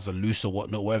his trousers are loose or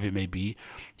whatnot, whatever it may be,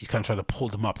 he's kind of trying to pull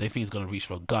them up. They think he's going to reach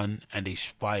for a gun, and they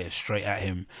fire straight at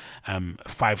him.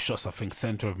 5 shots, I think,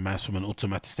 center of mass from an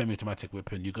automatic, semi-automatic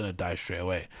weapon. You're gonna die straight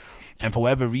away. And for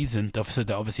whatever reason, the officer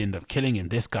that obviously ended up killing him,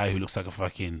 this guy who looks like a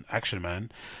fucking action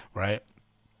man, right,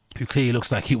 who clearly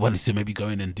looks like he wanted to maybe go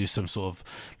in and do some sort of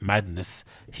madness,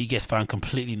 he gets found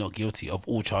completely not guilty of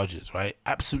all charges, right?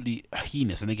 Absolutely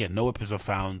heinous. And again, no weapons are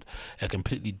found. A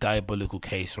completely diabolical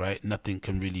case, right? Nothing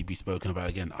can really be spoken about.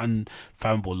 Again,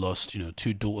 unfathomable loss. You know,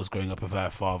 2 daughters growing up without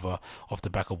a father off the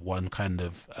back of one kind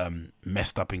of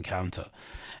messed up encounter.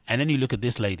 And then you look at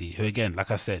this lady who, again,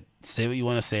 like I said, say what you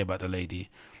want to say about the lady,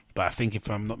 But I think, if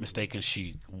I'm not mistaken,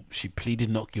 she pleaded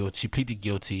not guilty. She pleaded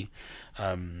guilty.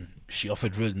 She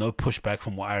offered really no pushback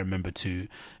from what I remember to,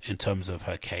 in terms of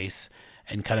her case,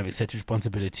 and kind of accepted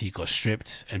responsibility. Got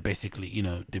stripped and basically,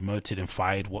 demoted and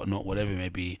fired, whatnot, whatever it may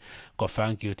be. Got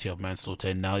found guilty of manslaughter,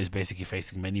 and now he's basically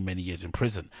facing many, many years in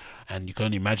prison. And you can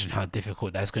only imagine how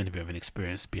difficult that's going to be of an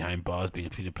experience behind bars, being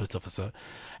a police officer.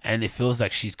 And it feels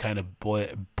like she's kind of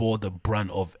bore the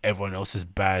brunt of everyone else's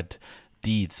bad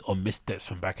deeds or missteps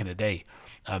from back in the day.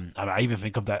 I even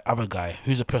think of that other guy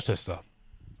who's a protester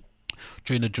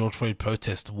during the George Floyd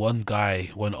protest. One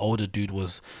older dude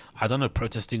was, I don't know,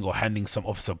 protesting or handing some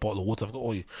officer a bottle of water. I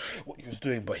forgot what he was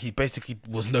doing, but he basically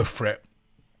was no threat.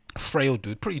 Frail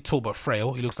dude, pretty tall but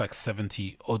frail. He looks like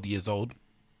 70 odd years old,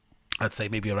 I'd say,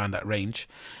 maybe around that range.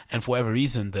 And for whatever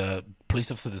reason, the police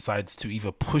officer decides to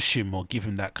either push him or give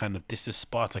him that kind of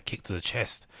Sparta kick to the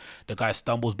chest. The guy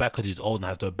stumbles back because he's old and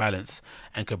has no balance,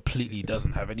 and completely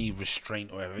doesn't have any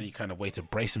restraint or have any kind of way to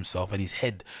brace himself, and his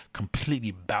head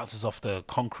completely bounces off the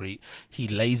concrete. He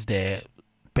lays there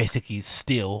basically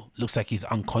still, looks like he's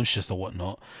unconscious or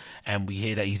whatnot, and we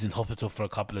hear that he's in hospital for a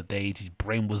couple of days. His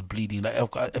brain was bleeding.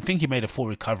 Like, I think he made a full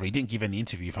recovery. He didn't give any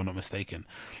interview, if I'm not mistaken,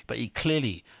 but he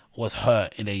clearly was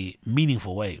hurt in a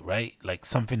meaningful way, right? Like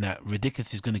something that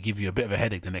ridiculous is going to give you a bit of a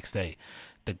headache the next day.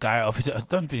 The guy, officer, I'm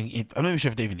not even sure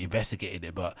if they even investigated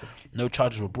it, but no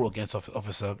charges were brought against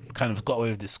officer. Kind of got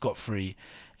away with it scot-free,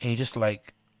 and you're just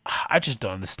like, I just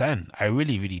don't understand. I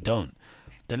really, really don't.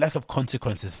 The lack of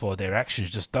consequences for their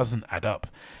actions just doesn't add up.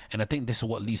 And I think this is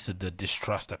what leads to the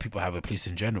distrust that people have with police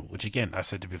in general, which, again, I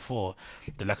said it before,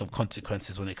 the lack of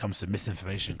consequences when it comes to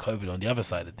misinformation, COVID. On the other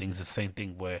side of things, the same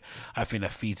thing, where I think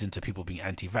that feeds into people being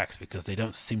anti-vax, because they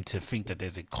don't seem to think that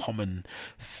there's a common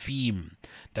theme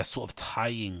that's sort of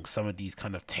tying some of these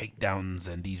kind of takedowns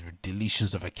and these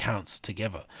deletions of accounts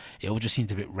together. It all just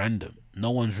seems a bit random.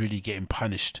 No one's really getting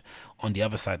punished on the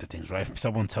other side of things, right? If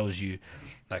someone tells you,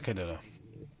 like, I don't know,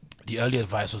 the early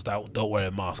advice was that don't wear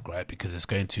a mask, right? Because it's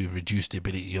going to reduce the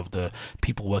ability of the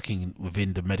people working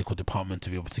within the medical department to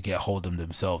be able to get hold of them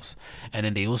themselves. And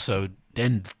then they also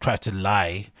then tried to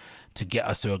lie to get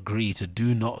us to agree to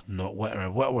do not wear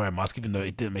a mask, even though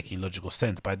it didn't make any logical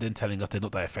sense, by then telling us they're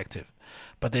not that effective.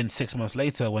 But then 6 months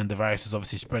later, when the virus is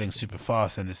obviously spreading super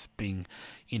fast, and it's being,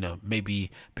 maybe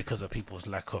because of people's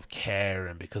lack of care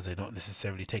and because they're not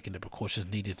necessarily taking the precautions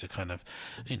needed to kind of,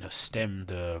 stem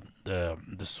the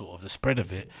sort of the spread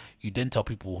of it, you then tell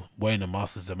people wearing a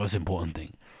mask is the most important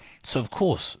thing. So of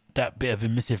course, that bit of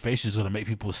misinformation is going to make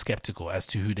people skeptical as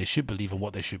to who they should believe and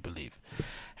what they should believe.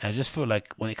 And I just feel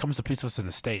like when it comes to police officers in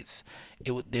the States,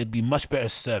 they'd be much better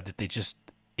served if they just,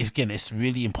 again, it's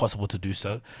really impossible to do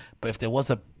so, but if there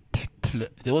was like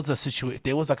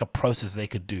a process they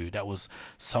could do that was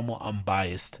somewhat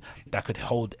unbiased, that could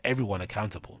hold everyone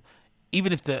accountable,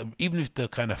 even if the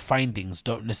kind of findings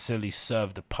don't necessarily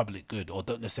serve the public good or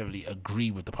don't necessarily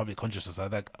agree with the public consciousness.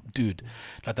 Like that dude,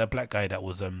 like that black guy that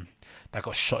was that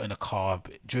got shot in a car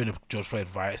during the George Floyd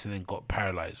riots and then got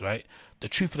paralyzed, right? The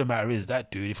truth of the matter is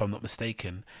that dude, if I'm not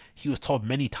mistaken, he was told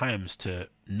many times to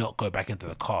not go back into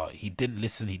the car. He didn't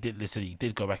listen. He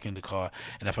did go back in the car,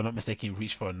 and if I'm not mistaken, he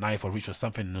reached for a knife or reached for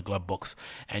something in the glove box,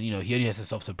 and he only has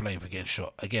himself to blame for getting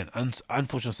shot. Again,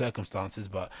 unfortunate circumstances,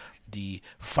 but the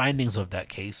findings of that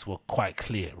case were quite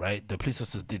clear, right? The police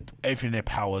officers did everything in their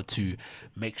power to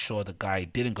make sure the guy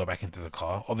didn't go back into the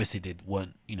car. Obviously, they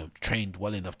weren't trained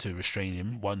well enough to restrain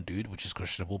him, one dude, which is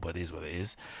questionable, but it is what it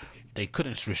is. They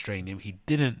couldn't restrain him. He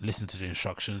didn't listen to the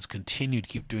instructions, continued to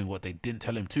keep doing what they didn't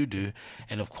tell him to do,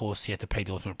 and of course he had to pay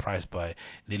the ultimate price by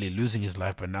nearly losing his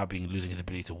life, but now losing his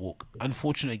ability to walk.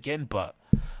 Unfortunate again, but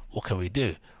what can we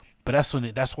do? But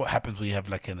that's what happens when you have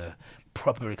like a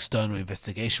proper external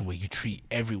investigation where you treat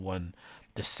everyone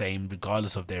the same,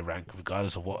 regardless of their rank,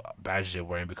 regardless of what badge they're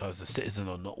wearing, because they're a citizen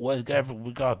or not,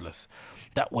 regardless.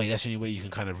 That way, that's the only way you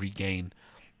can kind of regain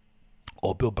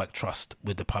or build back trust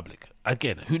with the public.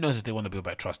 Again, who knows if they want to build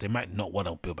back trust? They might not want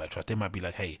to build back trust. They might be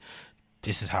like, hey,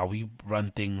 this is how we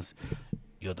run things.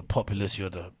 You're the populace,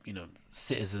 you're the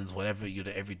citizens, whatever, you're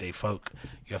the everyday folk.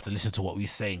 You have to listen to what we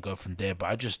say and go from there. But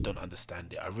I just don't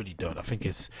understand it. I really don't. I think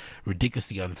it's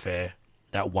ridiculously unfair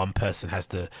that one person has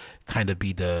to kind of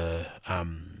be the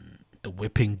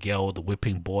whipping girl, the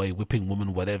whipping boy, whipping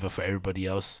woman, whatever, for everybody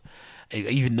else.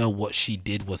 Even though what she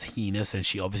did was heinous and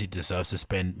she obviously deserves to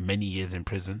spend many years in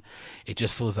prison, it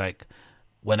just feels like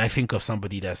when I think of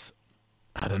somebody that's,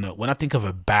 I don't know, when I think of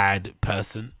a bad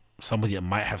person, somebody that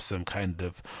might have some kind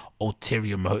of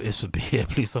ulterior motives to be a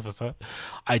police officer.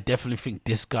 I definitely think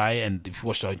this guy, and if you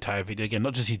watch the entire video again,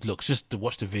 not just his looks, just to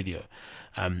watch the video,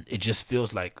 it just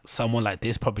feels like someone like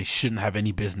this probably shouldn't have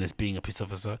any business being a police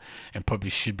officer, and probably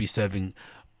should be serving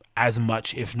as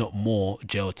much, if not more,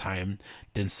 jail time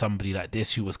than somebody like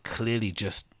this who was clearly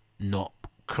just not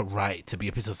right to be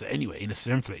a police officer anyway. In a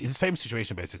sense, it's the same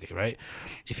situation basically, right?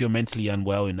 If you're mentally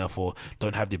unwell enough or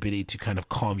don't have the ability to kind of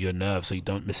calm your nerves, so you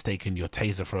don't mistaken your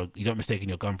taser for you don't mistaken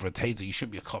your gun for a taser, you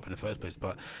shouldn't be a cop in the first place.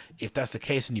 But if that's the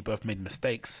case and you both made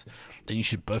mistakes, then you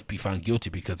should both be found guilty,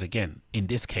 because again, in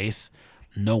this case,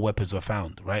 no weapons were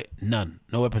found, right? No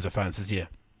weapons were found. It says here,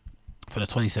 for the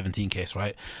 2017 case,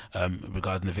 right,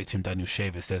 regarding the victim Daniel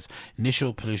Shaver, it says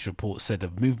initial police report said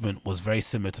the movement was very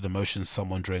similar to the motion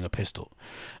someone drawing a pistol,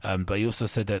 but he also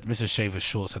said that Mr. Shaver's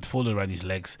shorts had fallen around his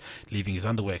legs, leaving his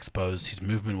underwear exposed. His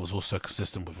movement was also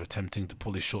consistent with attempting to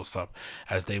pull his shorts up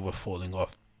as they were falling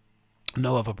off.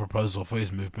 No other proposal for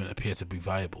his movement appeared to be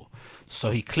viable.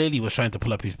 So he clearly was trying to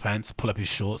pull up his pants, pull up his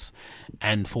shorts,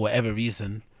 and for whatever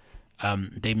reason,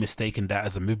 they mistaken that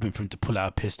as a movement for him to pull out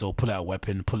a pistol, pull out a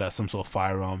weapon, pull out some sort of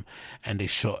firearm, and they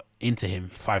shot into him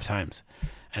 5 times.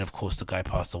 And of course the guy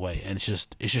passed away, and it's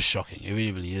just shocking. It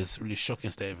really is really shocking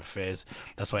state of affairs.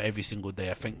 That's why every single day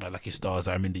I thank my lucky stars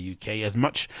I'm in the UK. As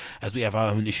much as we have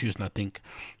our own issues, and I think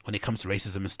when it comes to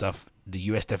racism and stuff, the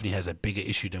US definitely has a bigger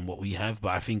issue than what we have, but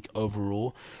I think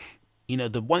overall, you know,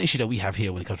 the one issue that we have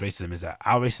here when it comes to racism is that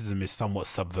our racism is somewhat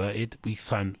subverted. We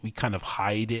kind of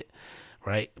hide it,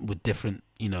 right, with different,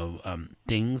 you know,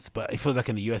 things, but it feels like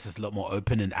in the US it's a lot more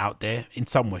open and out there in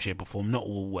some way, shape or form, not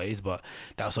always, but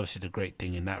that's obviously the great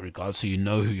thing in that regard. So you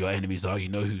know who your enemies are, you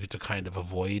know who to kind of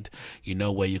avoid, you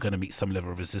know where you're going to meet some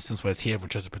level of resistance, whereas here everyone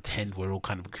tries to pretend we're all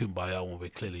kind of kumbaya when we're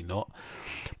clearly not.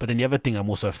 But then the other thing I'm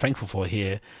also thankful for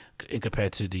here, in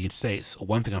compared to the United States,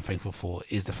 one thing I'm thankful for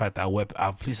is the fact that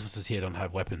our police officers here don't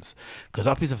have weapons, because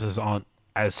our police officers aren't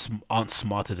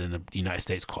smarter than the United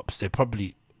States cops. They're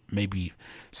probably maybe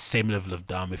same level of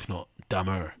dumb, if not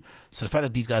dumber. So the fact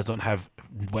that these guys don't have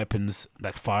weapons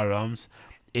like firearms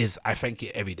is, I thank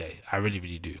it every day. I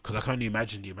really do, because I can only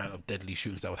imagine the amount of deadly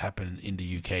shootings that would happen in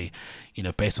the UK, you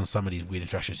know, based on some of these weird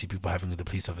interactions you see people having with the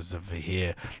police officers over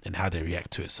here and how they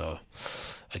react to it. So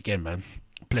again, man,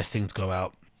 blessings go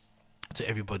out to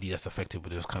everybody that's affected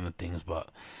with those kind of things, but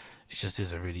it just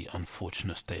is a really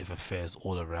unfortunate state of affairs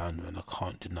all around, and I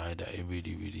can't deny that it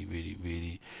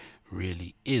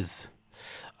really is.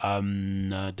 I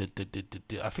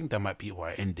think that might be where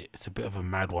I end it. It's a bit of a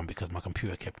mad one because my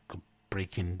computer kept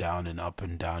breaking down and up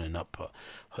and down and up, but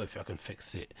hopefully I can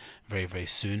fix it very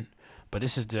soon. But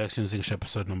this is the AgostinhoZinga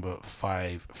episode number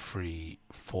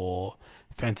 534.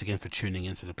 Thanks again for tuning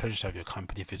in. It's been a pleasure to have your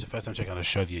company. If it's the first time checking out the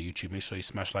show via YouTube, make sure you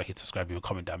smash like it, subscribe, and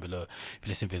comment down below. If you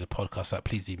listen via the podcast app,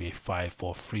 please leave me a 5,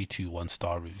 4, 3, 2, 1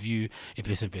 star review. If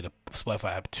you listen via the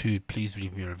Spotify app too, please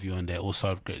leave me a review on there. Also,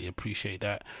 I'd greatly appreciate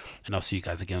that. And I'll see you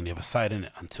guys again on the other side.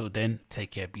 And until then,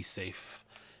 take care, be safe,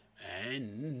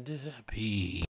 and peace.